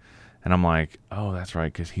Bowman, and I'm like, oh, that's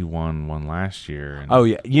right, because he won one last year. And Oh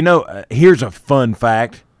yeah, here's a fun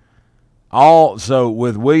fact. So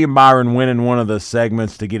with William Byron winning one of the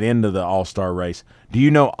segments to get into the All-Star race, do you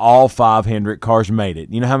know all 5 Hendrick cars made it?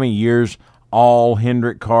 You know how many years all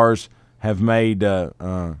Hendrick cars have made?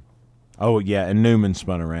 Oh yeah, and Newman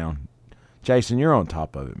spun around. Jason, you're on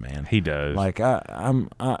top of it, man. he does. Like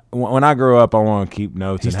when I grow up, I want to keep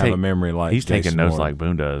notes and have a memory like he's taking Jason notes Moore. like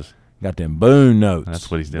Boone does. Got them Boone notes. That's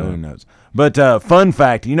what he's doing. Boone notes. But fun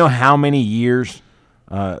fact, you know how many years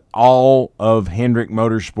all of Hendrick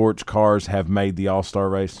Motorsports cars have made the All-Star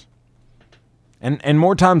race? And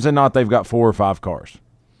more times than not, they've got 4 or 5 cars.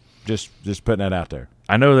 Just putting that out there.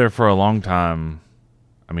 I know there for a long time.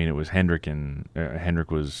 I mean, it was Hendrick and Hendrick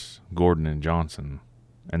was Gordon and Johnson,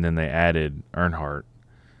 and then they added Earnhardt.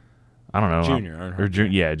 I don't know, Junior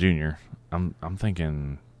Earnhardt. Junior. I'm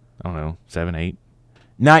thinking, I don't know, 7, 8.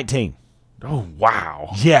 19. Oh wow!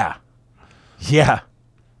 Yeah.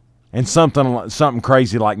 And something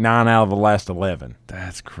crazy like 9 out of the last 11.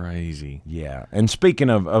 That's crazy. Yeah. And speaking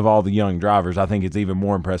of all the young drivers, I think it's even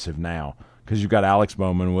more impressive now because you've got Alex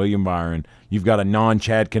Bowman, William Byron. You've got a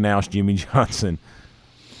non-Chad Knaus, Jimmy Johnson.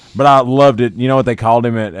 But I loved it. You know what they called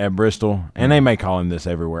him at Bristol? And they may call him this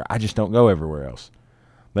everywhere. I just don't go everywhere else.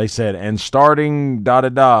 They said, and starting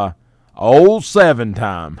old 7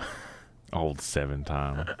 time. Old 7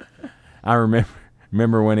 time. I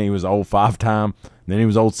remember when he was old 5 time, then he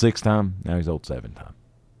was old 6 time, now he's old 7 time.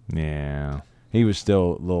 Yeah. He was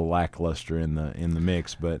still a little lackluster in the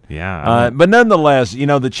mix, but Yeah. but nonetheless,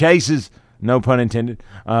 the chases, no pun intended,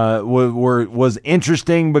 was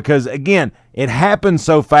interesting because again, it happened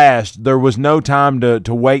so fast. There was no time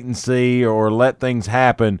to wait and see or let things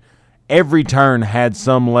happen. Every turn had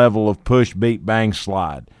some level of push, beat, bang,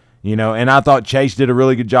 slide. And I thought Chase did a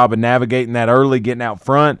really good job of navigating that early, getting out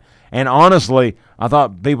front. And honestly, I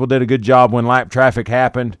thought people did a good job when lap traffic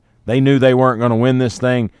happened. They knew they weren't going to win this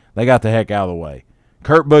thing. They got the heck out of the way.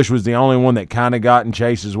 Kurt Busch was the only one that kind of got in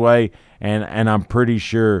Chase's way, and I'm pretty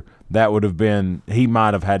sure that would have been – he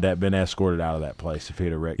might have had that been escorted out of that place if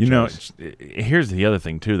he'd have wrecked Chase. Here's the other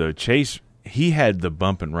thing too, though. Chase, he had the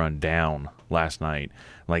bump and run down last night.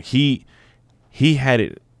 Like he had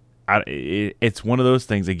it. It's one of those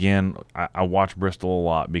things. Again, I watch Bristol a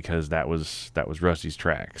lot because that was Rusty's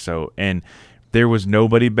track. So, and there was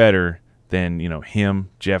nobody better than him,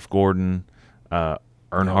 Jeff Gordon,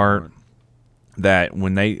 Earnhardt. That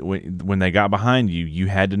when they got behind you, you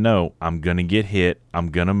had to know, I'm gonna get hit, I'm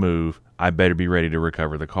gonna move, I better be ready to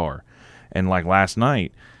recover the car. And like last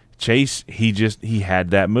night, Chase, he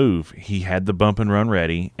had that move. He had the bump and run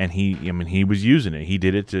ready, and he was using it. He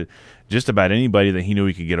did it to just about anybody that he knew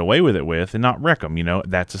he could get away with it with and not wreck them.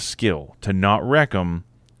 That's a skill. To not wreck them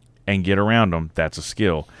and get around them, that's a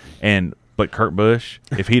skill. But Kurt Busch,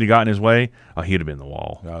 if he'd have gotten his way, he'd have been the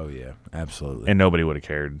wall. Oh, yeah, absolutely. And nobody would have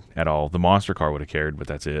cared at all. The monster car would have cared, but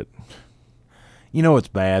that's it. You know what's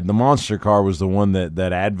bad? The monster car was the one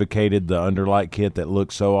that advocated the underlight kit that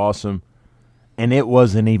looked so awesome, and it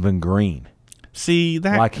wasn't even green. See,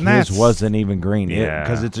 his wasn't even green. Yeah.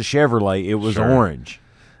 Because it's a Chevrolet. It was orange.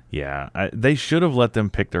 Yeah. They should have let them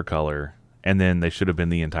pick their color, and then they should have been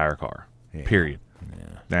the entire car, period.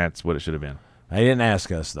 Yeah. That's what it should have been. They didn't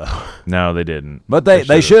ask us, though. No, they didn't. But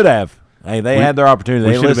they should have. Hey, they had their opportunity.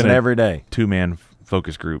 They listen every day. 2-man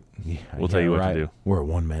focus group. We'll tell you what to do. We're a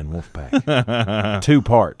one-man wolf pack.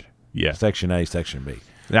 2-part. Yeah. Section A, Section B.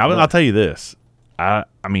 Now, I'll tell you this. I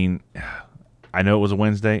mean, I know it was a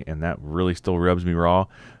Wednesday, and that really still rubs me raw,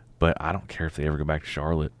 but I don't care if they ever go back to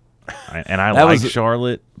Charlotte. And I like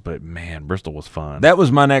Charlotte, but, man, Bristol was fun. That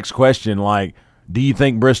was my next question. Like, do you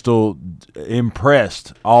think Bristol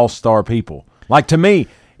impressed all-star people? Like, to me,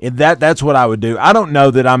 that's what I would do. I don't know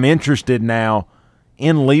that I'm interested now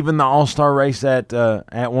in leaving the all-star race at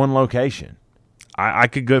one location. I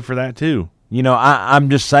could go for that too, I'm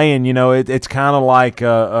just saying, it's kind of like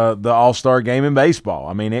the All-Star game in baseball.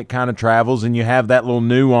 I mean, it kind of travels, and you have that little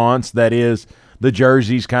nuance that is the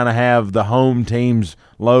jerseys kind of have the home team's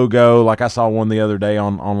logo. Like I saw one the other day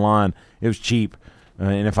online. It was cheap,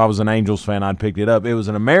 and if I was an Angels fan, I'd picked it up. It was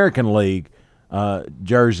an American League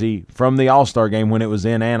jersey from the All-Star game when it was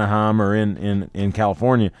in Anaheim or in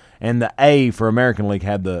California, and the A for American League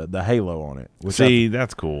had the halo on it. See,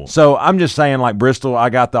 that's cool. So I'm just saying, like Bristol, I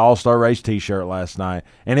got the All-Star Race T-shirt last night,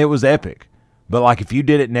 and it was epic. But like if you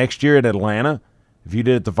did it next year at Atlanta, if you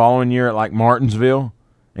did it the following year at like Martinsville,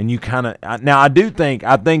 and you kind of now I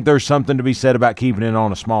think there's something to be said about keeping it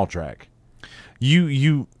on a small track.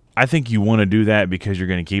 I think you want to do that because you're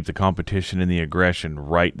going to keep the competition and the aggression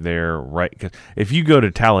right there, right? Because if you go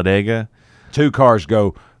to Talladega, 2 cars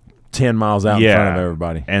go 10 miles out in front of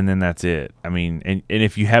everybody, and then that's it. I mean, and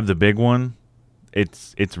if you have the big one,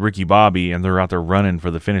 it's Ricky Bobby, and they're out there running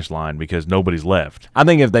for the finish line because nobody's left. I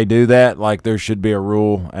think if they do that, like there should be a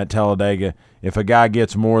rule at Talladega. If a guy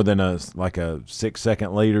gets more than a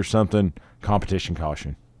 6-second lead or something, competition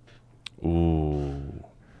caution. Ooh,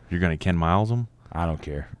 you're going to Ken Miles them? I don't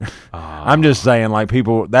care. I'm just saying, like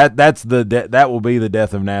people, that will be the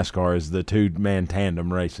death of NASCAR is the 2-man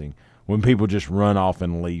tandem racing when people just run off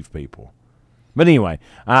and leave people. But anyway,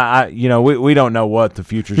 we don't know what the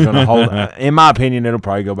future is going to hold. In my opinion, it'll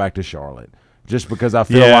probably go back to Charlotte, just because I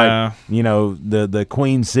feel like the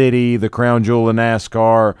Queen City, the crown jewel of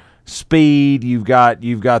NASCAR. Speed, you've got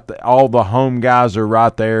all the home guys are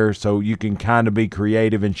right there, so you can kind of be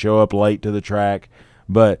creative and show up late to the track.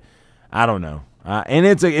 But I don't know, and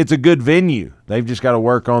it's a good venue. They've just got to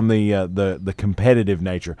work on the competitive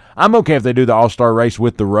nature. I'm okay if they do the All-Star race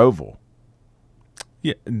with the Roval.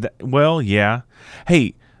 Yeah, yeah.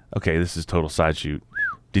 Hey, okay, this is total side shoot.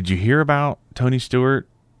 Did you hear about Tony Stewart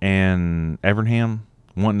and Evernham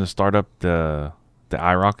wanting to start up the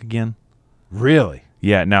IROC again? Really?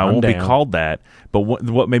 Yeah, now it won't be called that, but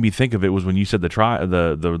what made me think of it was when you said the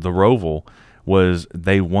Roval was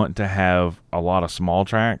they want to have a lot of small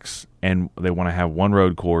tracks, and they want to have one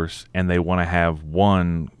road course, and they want to have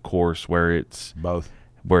one course where it's both.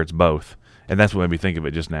 And that's what made me think of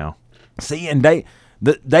it just now. See, and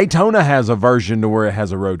the Daytona has a version to where it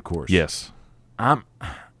has a road course. Yes.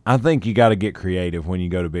 I think you got to get creative when you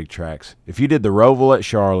go to big tracks. If you did the Roval at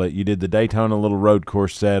Charlotte, you did the Daytona little road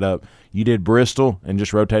course setup, you did Bristol and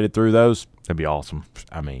just rotated through those. That'd be awesome.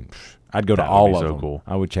 I mean, I'd go to all of them. Cool.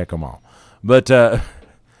 I would check them all. But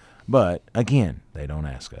again, they don't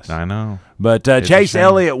ask us. I know. But Chase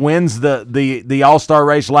Elliott wins the All-Star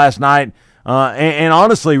race last night. And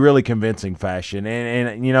honestly, really convincing fashion.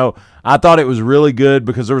 And I thought it was really good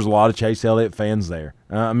because there was a lot of Chase Elliott fans there.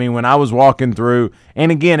 I mean, when I was walking through,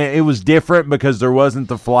 and again, it was different because there wasn't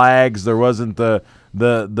the flags, there wasn't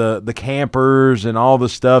the campers and all the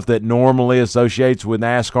stuff that normally associates with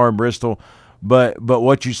NASCAR and Bristol. But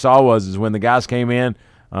what you saw was when the guys came in,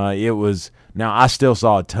 it was – now I still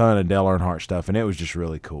saw a ton of Dale Earnhardt stuff, and it was just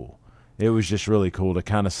really cool. It was just really cool to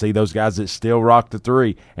kind of see those guys that still rock the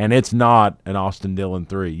 3, and it's not an Austin Dillon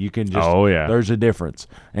 3. You can just there's a difference.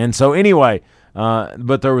 And so anyway,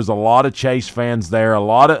 but there was a lot of Chase fans there, a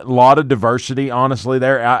lot of diversity, honestly,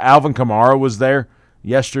 there. Alvin Kamara was there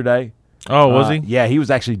yesterday. Oh, was he? Yeah, he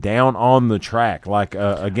was actually down on the track, like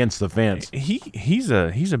against the fence. He's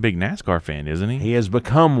a big NASCAR fan, isn't he? He has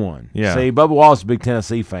become one. Yeah. See, Bubba Wallace is a big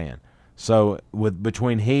Tennessee fan. So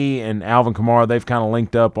between he and Alvin Kamara, they've kind of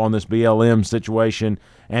linked up on this BLM situation.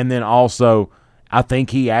 And then also, I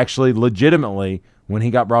think he actually legitimately, when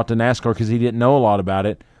he got brought to NASCAR because he didn't know a lot about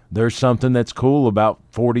it, there's something that's cool about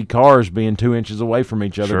 40 cars being 2 inches away from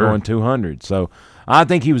each other going 200. So I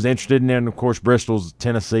think he was interested in it. And, of course, Bristol's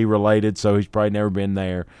Tennessee related, so he's probably never been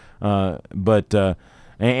there. And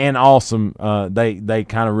awesome, they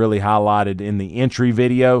kind of really highlighted in the entry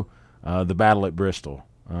video the battle at Bristol.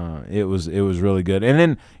 It was really good. And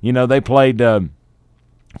then, they played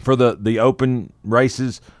for the open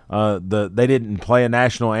races. They didn't play a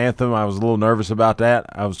national anthem. I was a little nervous about that.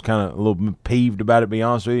 I was kind of a little peeved about it, to be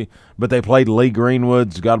honest with you. But they played Lee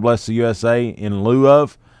Greenwood's God Bless the USA in lieu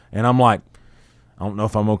of. And I'm like, I don't know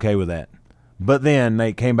if I'm okay with that. But then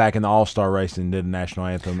they came back in the All-Star race and did a national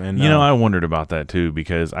anthem. And I wondered about that too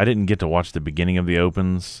because I didn't get to watch the beginning of the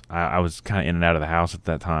Opens. I was kind of in and out of the house at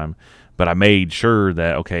that time. But I made sure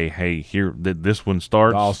that, okay, hey, here, this one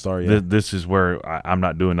starts. All-Star, yeah. This is where I'm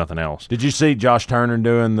not doing nothing else. Did you see Josh Turner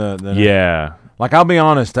doing the yeah. Like, I'll be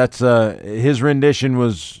honest, that's his rendition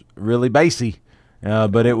was really bassy,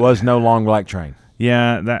 but it was no Long Black Train.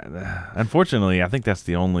 Yeah, that unfortunately, I think that's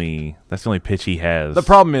the only pitch he has. The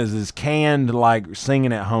problem is canned, like,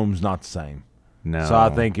 singing at home's not the same. No. So I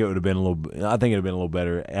think it would have been a little. I think it would have been a little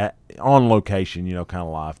better on location, kind of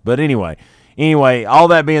live. But anyway, all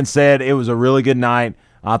that being said, it was a really good night.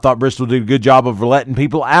 I thought Bristol did a good job of letting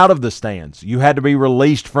people out of the stands. You had to be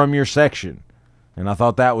released from your section, and I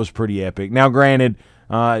thought that was pretty epic. Now, granted,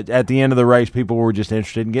 at the end of the race, people were just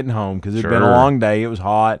interested in getting home because it had been a long day. It was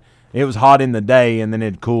hot. It was hot in the day, and then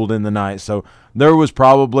it cooled in the night. So there was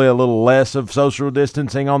probably a little less of social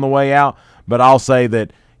distancing on the way out. But I'll say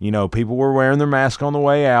that, people were wearing their mask on the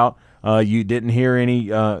way out. You didn't hear any,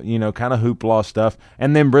 kind of hoopla stuff.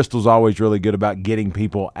 And then Bristol's always really good about getting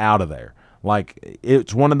people out of there. Like,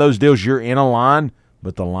 it's one of those deals, you're in a line,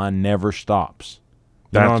 but the line never stops.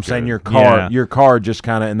 You know what I'm saying? Your car just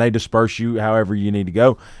kind of, and they disperse you however you need to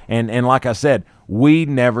go. And like I said, we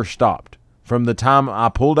never stopped. From the time I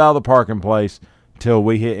pulled out of the parking place till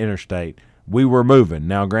we hit interstate, we were moving.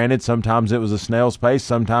 Now, granted, sometimes it was a snail's pace,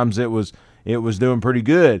 sometimes it was doing pretty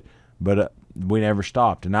good, but we never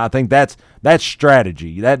stopped. And I think that's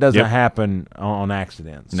strategy. That doesn't happen on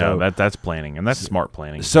accident. No, that's planning, and that's smart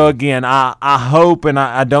planning. So again, I hope, and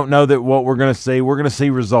I don't know that what we're going to see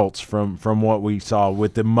results from what we saw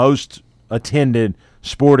with the most attended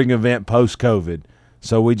sporting event post-COVID.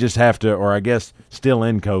 So we just have to, or I guess still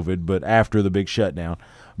in COVID, but after the big shutdown.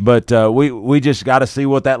 But we just got to see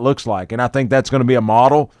what that looks like. And I think that's going to be a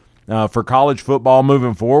model for college football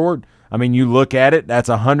moving forward. I mean, you look at it, that's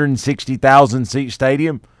a 160,000-seat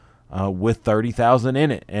stadium with 30,000 in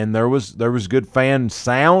it. And there was good fan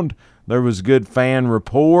sound. There was good fan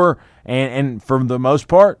rapport. And for the most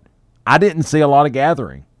part, I didn't see a lot of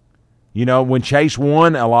gathering. When Chase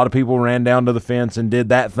won, a lot of people ran down to the fence and did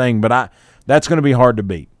that thing. But that's going to be hard to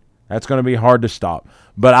beat. That's going to be hard to stop.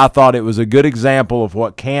 But I thought it was a good example of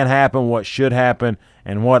what can happen, what should happen,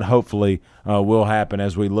 and what hopefully will happen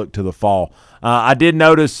as we look to the fall. I did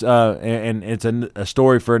notice, and it's a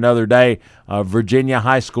story for another day, Virginia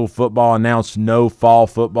high school football announced no fall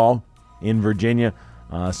football in Virginia.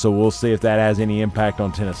 So we'll see if that has any impact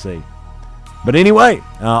on Tennessee. But anyway,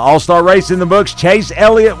 all-star race in the books. Chase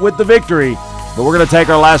Elliott with the victory. But we're going to take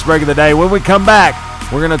our last break of the day. When we come back,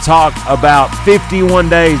 we're going to talk about 51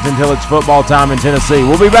 days until it's football time in Tennessee.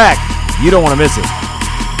 We'll be back. You don't want to miss it.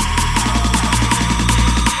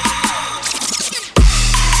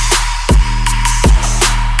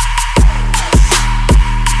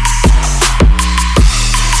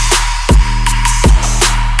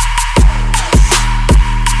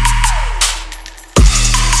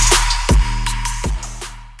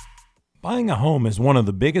 Buying a home is one of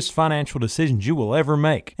the biggest financial decisions you will ever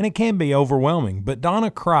make, and it can be overwhelming, but Donna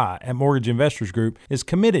Cry at Mortgage Investors Group is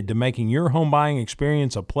committed to making your home buying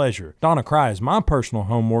experience a pleasure. Donna Cry is my personal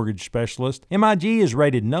home mortgage specialist. MIG is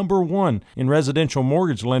rated #1 in residential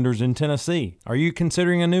mortgage lenders in Tennessee. Are you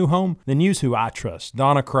considering a new home? Then use who I trust,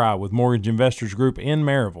 Donna Cry with Mortgage Investors Group in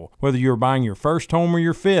Maryville. Whether you're buying your first home or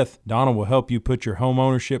your fifth, Donna will help you put your home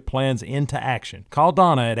ownership plans into action. Call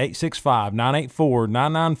Donna at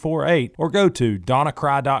 865-984-9948 or go to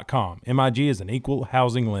donnacry.com. MIG is an equal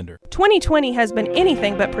housing lender. 2020 has been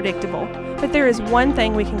anything but predictable, but there is one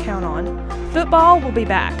thing we can count on. Football will be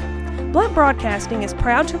back. Blunt Broadcasting is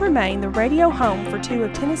proud to remain the radio home for two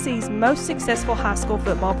of Tennessee's most successful high school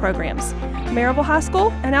football programs, Maryville High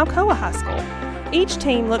School and Alcoa High School. Each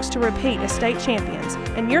team looks to repeat as state champions,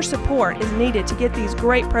 and your support is needed to get these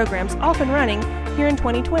great programs off and running here in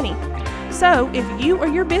 2020. So, if you or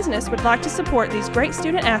your business would like to support these great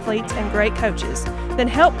student athletes and great coaches, then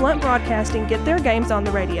help Blunt Broadcasting get their games on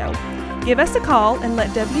the radio. Give us a call and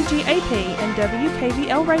let WGAP and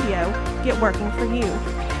WKVL Radio get working for you.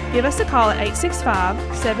 Give us a call at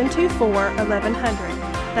 865-724-1100.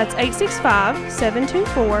 That's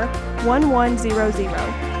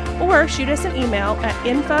 865-724-1100. Or shoot us an email at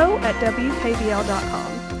info@wkvl.com.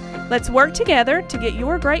 Let's work together to get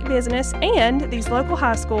your great business and these local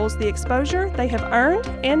high schools the exposure they have earned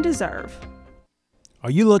and deserve. Are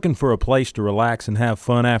you looking for a place to relax and have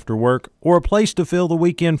fun after work, or a place to fill the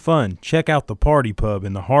weekend fun? Check out the Party Pub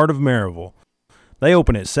in the heart of Maryville. They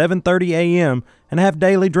open at 7:30 a.m. and have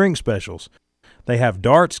daily drink specials. They have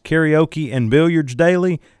darts, karaoke, and billiards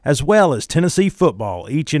daily, as well as Tennessee football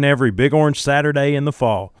each and every Big Orange Saturday in the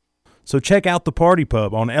fall. So check out the Party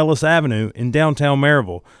Pub on Ellis Avenue in downtown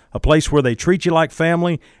Maryville, a place where they treat you like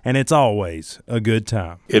family, and it's always a good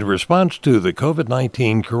time. In response to the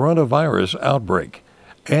COVID-19 coronavirus outbreak,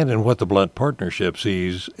 and in what the Blunt Partnership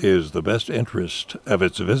sees is the best interest of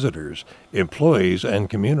its visitors, employees, and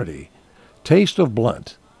community, Taste of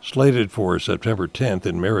Blunt, slated for September 10th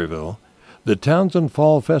in Maryville, the Townsend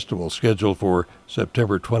Fall Festival scheduled for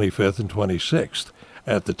September 25th and 26th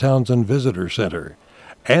at the Townsend Visitor Center,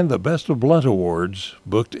 and the Best of Blunt Awards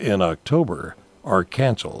booked in October are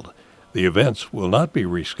canceled. The events will not be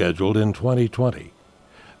rescheduled in 2020.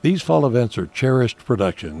 These fall events are cherished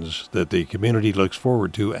productions that the community looks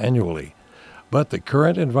forward to annually, but the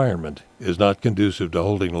current environment is not conducive to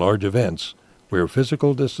holding large events where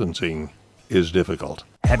physical distancing is difficult.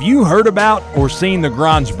 Have you heard about or seen the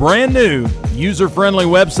Grind's brand new user-friendly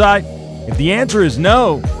website? If the answer is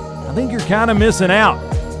no, I think you're kind of missing out.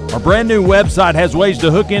 Our brand new website has ways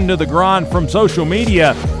to hook into the Grind from social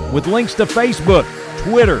media with links to Facebook,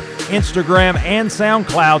 Twitter, Instagram, and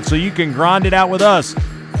SoundCloud so you can grind it out with us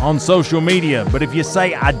on social media. But if you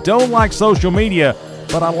say, I don't like social media,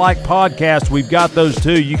 but I like podcasts, we've got those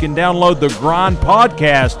too. You can download the Grind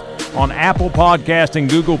podcast on Apple Podcast and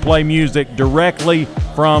Google Play Music directly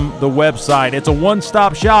from the website. It's a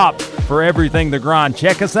one-stop shop for everything The Grind.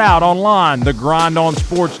 Check us out online,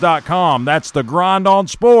 thegrindonsports.com. That's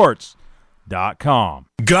thegrindonsports.com.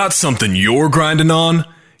 Got something you're grinding on?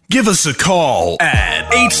 Give us a call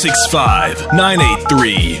at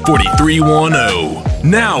 865-983-4310.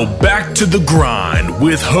 Now back to The Grind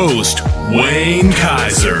with host Wayne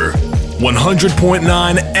Kaiser.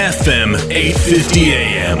 100.9 FM, 850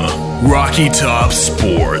 AM. Rocky Top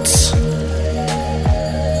Sports.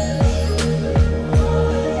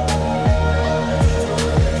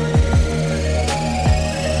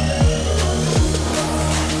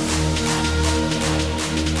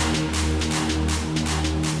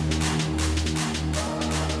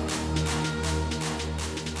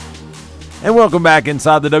 And welcome back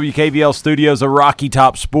inside the WKVL studios of Rocky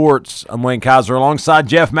Top Sports. I'm Wayne Kaiser alongside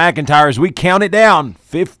Jeff McIntyre as we count it down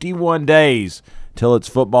 51 days till it's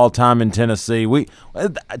football time in Tennessee. We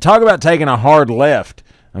talk about taking a hard left.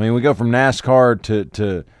 I mean, we go from NASCAR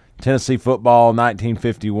to Tennessee football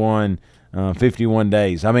 1951, 51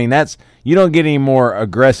 days. I mean, you don't get any more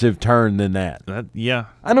aggressive turn than that. Yeah.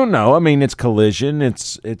 I don't know. I mean, it's collision.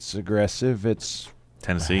 It's aggressive. It's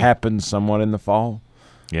Tennessee. Happens somewhat in the fall.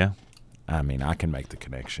 Yeah. I mean, I can make the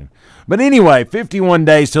connection. But anyway, 51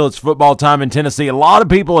 days till it's football time in Tennessee. A lot of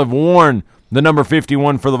people have worn the number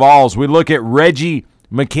 51 for the Vols. We look at Reggie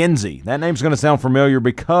McKenzie. That name's going to sound familiar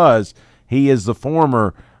because he is the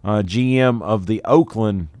former GM of the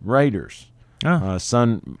Oakland Raiders.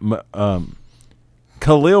 Son,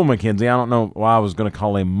 Khalil McKenzie. I don't know why I was going to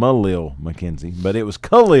call him Malil McKenzie, but it was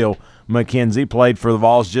Khalil McKenzie, played for the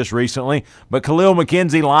Vols just recently. But Khalil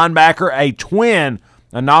McKenzie, linebacker, a twin,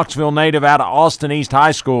 a Knoxville native out of Austin East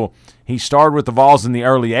High School. He started with the Vols in the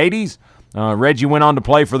early 80s. Reggie went on to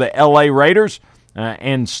play for the L.A. Raiders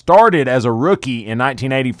and started as a rookie in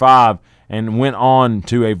 1985 and went on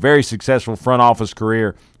to a very successful front office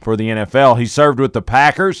career for the NFL. He served with the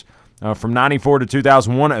Packers from 94 to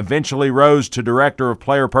 2001, eventually rose to director of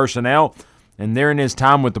player personnel. And during his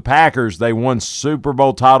time with the Packers, they won Super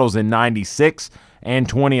Bowl titles in 96 and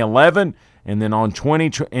 2011. And then in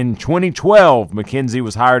 2012, McKenzie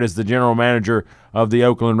was hired as the general manager of the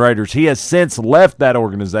Oakland Raiders. He has since left that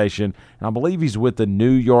organization, and I believe he's with the New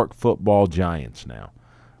York Football Giants now.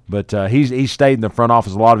 But he's stayed in the front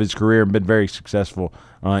office a lot of his career and been very successful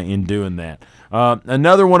in doing that.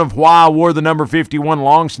 Another one of why I wore the number 51,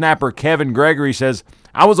 long snapper Kevin Gregory says,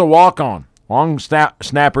 I was a walk-on, long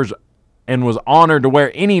snappers, and was honored to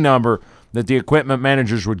wear any number that the equipment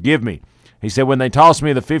managers would give me. He said, when they tossed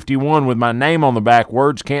me the 51 with my name on the back,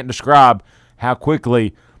 words can't describe how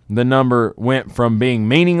quickly the number went from being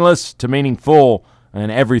meaningless to meaningful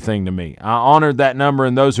and everything to me. I honored that number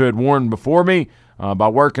and those who had worn before me. By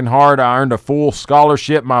working hard, I earned a full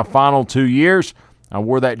scholarship my final 2 years. I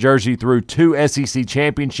wore that jersey through 2 SEC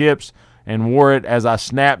championships and wore it as I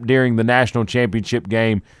snapped during the national championship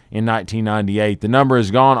game in 1998. The number has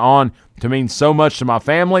gone on to mean so much to my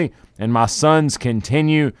family, and my sons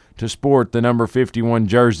continue to sport the number 51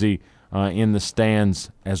 jersey in the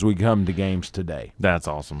stands as we come to games today. That's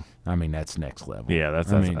awesome. I mean, that's next level. Yeah,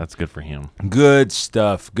 that's good for him. Good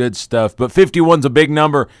stuff, good stuff. But 51's a big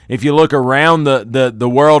number. If you look around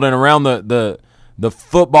the world and around the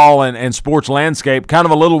football and sports landscape, kind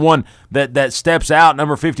of a little one that steps out,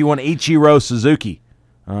 number 51, Ichiro Suzuki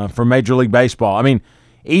from Major League Baseball. I mean,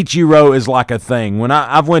 Ichiro is like a thing. When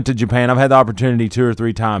I've went to Japan, I've had the opportunity 2 or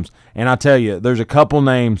 3 times, and I tell you, there's a couple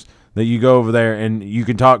names that you go over there and you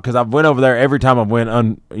can talk, because I've went over there every time I've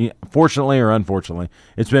went, fortunately or unfortunately,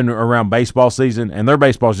 it's been around baseball season, and their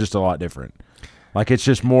baseball is just a lot different. Like, it's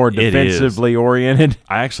just more defensively oriented.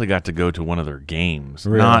 I actually got to go to one of their games.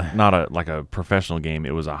 Really? Not a professional game.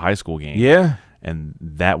 It was a high school game. Yeah. And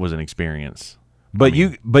that was an experience. But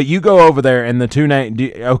you go over there and the two names.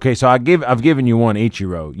 Okay, so I've given you one,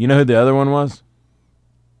 Ichiro. You know who the other one was?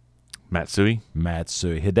 Matsui.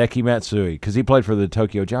 Hideki Matsui, because he played for the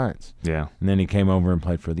Tokyo Giants. Yeah. And then he came over and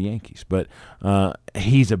played for the Yankees. But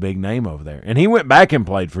he's a big name over there. And he went back and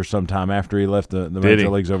played for some time after he left the major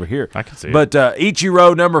leagues over here. I can see it. But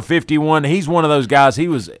Ichiro, number 51, he's one of those guys. He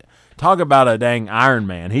was – talk about a dang Iron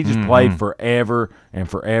Man. He just played forever and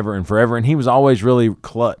forever and forever, and he was always really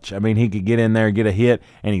clutch. I mean, he could get in there and get a hit,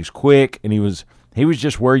 and he's quick, and he was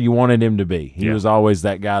just where you wanted him to be. He was always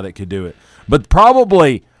that guy that could do it. But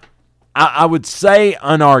probably – I would say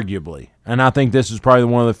unarguably, and I think this is probably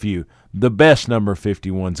one of the few, the best number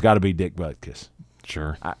 51's got to be Dick Butkus.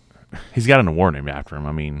 Sure. He's got an award named after him.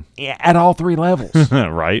 I mean, at all three levels.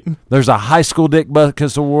 Right? There's a high school Dick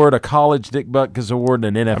Butkus award, a college Dick Butkus award,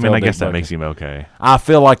 and an NFL I mean, I guess Dick that Butkus. makes him okay. I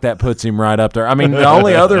feel like that puts him right up there. I mean, the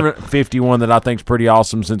only other 51 that I think is pretty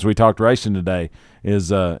awesome since we talked racing today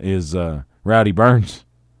is Rowdy Burns.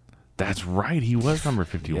 That's right. He was number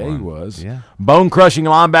 51. Yeah, he was. Yeah. Bone-crushing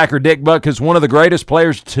linebacker Dick Butkus, one of the greatest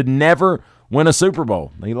players to never win a Super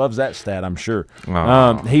Bowl. He loves that stat, I'm sure.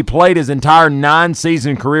 He played his entire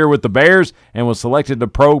 9-season career with the Bears and was selected to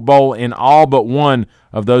Pro Bowl in all but one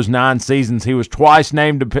of those 9 seasons. He was twice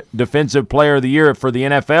named Defensive Player of the Year for the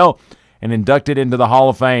NFL and inducted into the Hall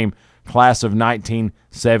of Fame class of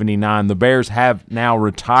 1979. The Bears have now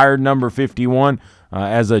retired number 51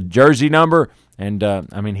 as a jersey number. And,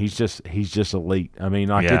 I mean, he's just elite. I mean,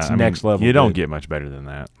 it's next level. You don't get much better than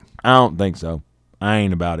that. I don't think so. I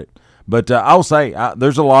ain't about it. But I'll say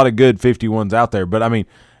there's a lot of good 51s out there. But, I mean,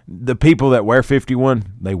 the people that wear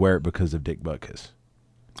 51, they wear it because of Dick Butkus.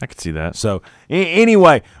 I could see that. So,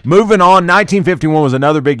 anyway, moving on, 1951 was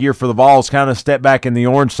another big year for the Vols, kind of step back in the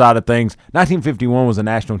orange side of things. 1951 was a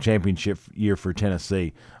national championship year for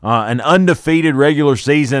Tennessee. An undefeated regular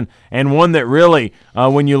season, and one that really,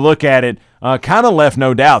 when you look at it, kind of left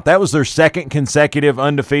no doubt. That was their second consecutive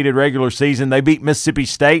undefeated regular season. They beat Mississippi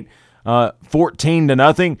State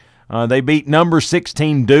 14-0. They beat number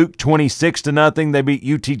 16 Duke 26-0. They beat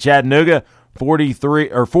UT Chattanooga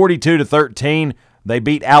 42-13. They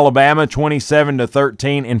beat Alabama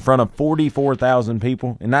 27-13 in front of 44,000 people.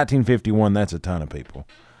 In 1951, that's a ton of people.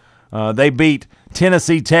 They beat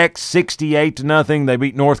Tennessee Tech 68-0. They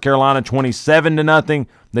beat North Carolina 27-0.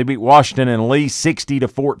 They beat Washington and Lee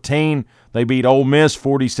 60-14. They beat Ole Miss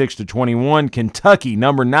 46-21. Kentucky,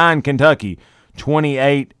 number 9 Kentucky,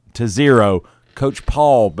 28-0. Coach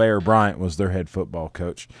Paul Bear Bryant was their head football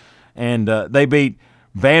coach. And they beat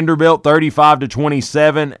Vanderbilt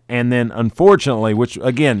 35-27, and then unfortunately, which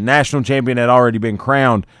again, national champion had already been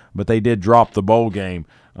crowned, but they did drop the bowl game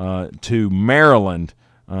to Maryland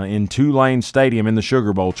in Tulane Stadium in the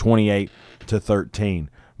Sugar Bowl, 28-13.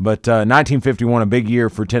 But 1951, a big year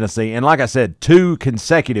for Tennessee, and like I said, 2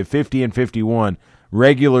 consecutive 50 and 51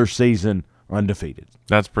 regular season undefeated.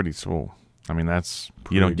 That's pretty cool. I mean,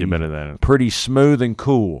 you don't get better than that. Pretty smooth and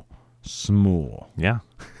cool. Smooth. Yeah.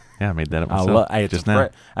 Yeah, I made that up myself just now.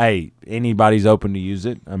 Hey, anybody's open to use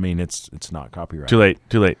it. I mean, it's not copyrighted.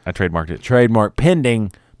 Too late. I trademarked it. Trademark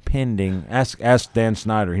pending. Ask Dan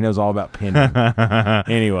Snyder. He knows all about pending.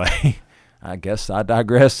 Anyway, I guess I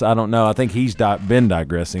digress. I don't know. I think he's been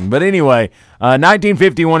digressing. But anyway,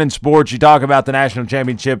 1951 in sports, you talk about the national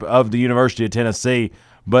championship of the University of Tennessee,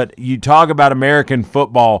 but you talk about American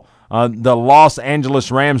football. The Los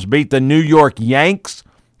Angeles Rams beat the New York Yanks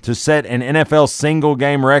to set an NFL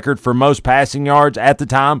single-game record for most passing yards at the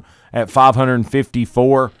time at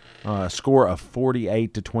 554, a score of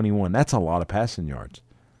 48-21. That's a lot of passing yards.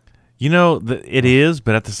 You know, it is,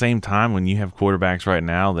 but at the same time, when you have quarterbacks right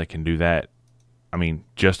now that can do that, I mean,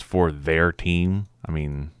 just for their team, I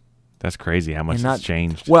mean, that's crazy how much it's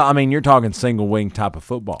changed. Well, I mean, you're talking single-wing type of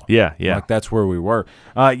football. Yeah. Like that's where we were.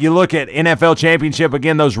 You look at NFL championship,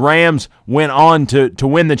 again, those Rams went on to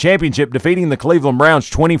win the championship, defeating the Cleveland Browns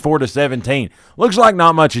 24-17. Looks like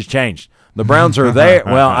not much has changed. The Browns are there.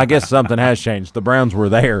 Well, I guess something has changed. The Browns were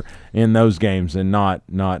there in those games and not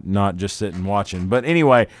just sitting watching. But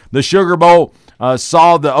anyway, the Sugar Bowl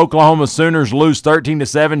saw the Oklahoma Sooners lose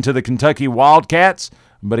 13-7 to the Kentucky Wildcats,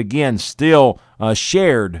 but again, still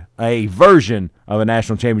shared a version of a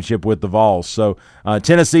national championship with the Vols. So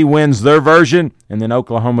Tennessee wins their version, and then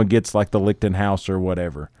Oklahoma gets like the Lichtenhouse or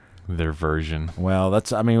whatever. Their version. Well,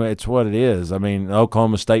 it's what it is. I mean, the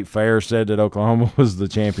Oklahoma State Fair said that Oklahoma was the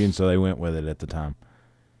champion, so they went with it at the time.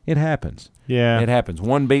 It happens. Yeah. It happens.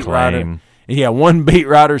 One beat writer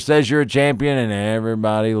says you're a champion, and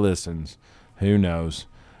everybody listens. Who knows?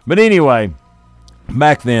 But anyway,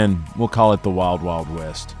 back then, we'll call it the Wild Wild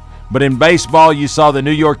West. But in baseball, you saw the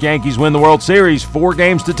New York Yankees win the World Series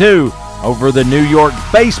 4-2 over the New York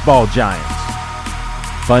Baseball Giants.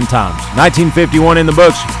 Fun times. 1951 in the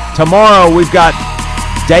books. Tomorrow, we've got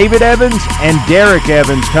David Evans and Derek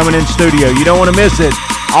Evans coming in studio. You don't want to miss it.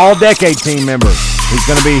 All-decade team member. He's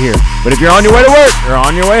going to be here. But if you're on your way to work or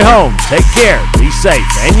on your way home, take care, be safe,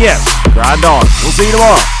 and yes, grind on. We'll see you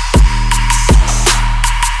tomorrow.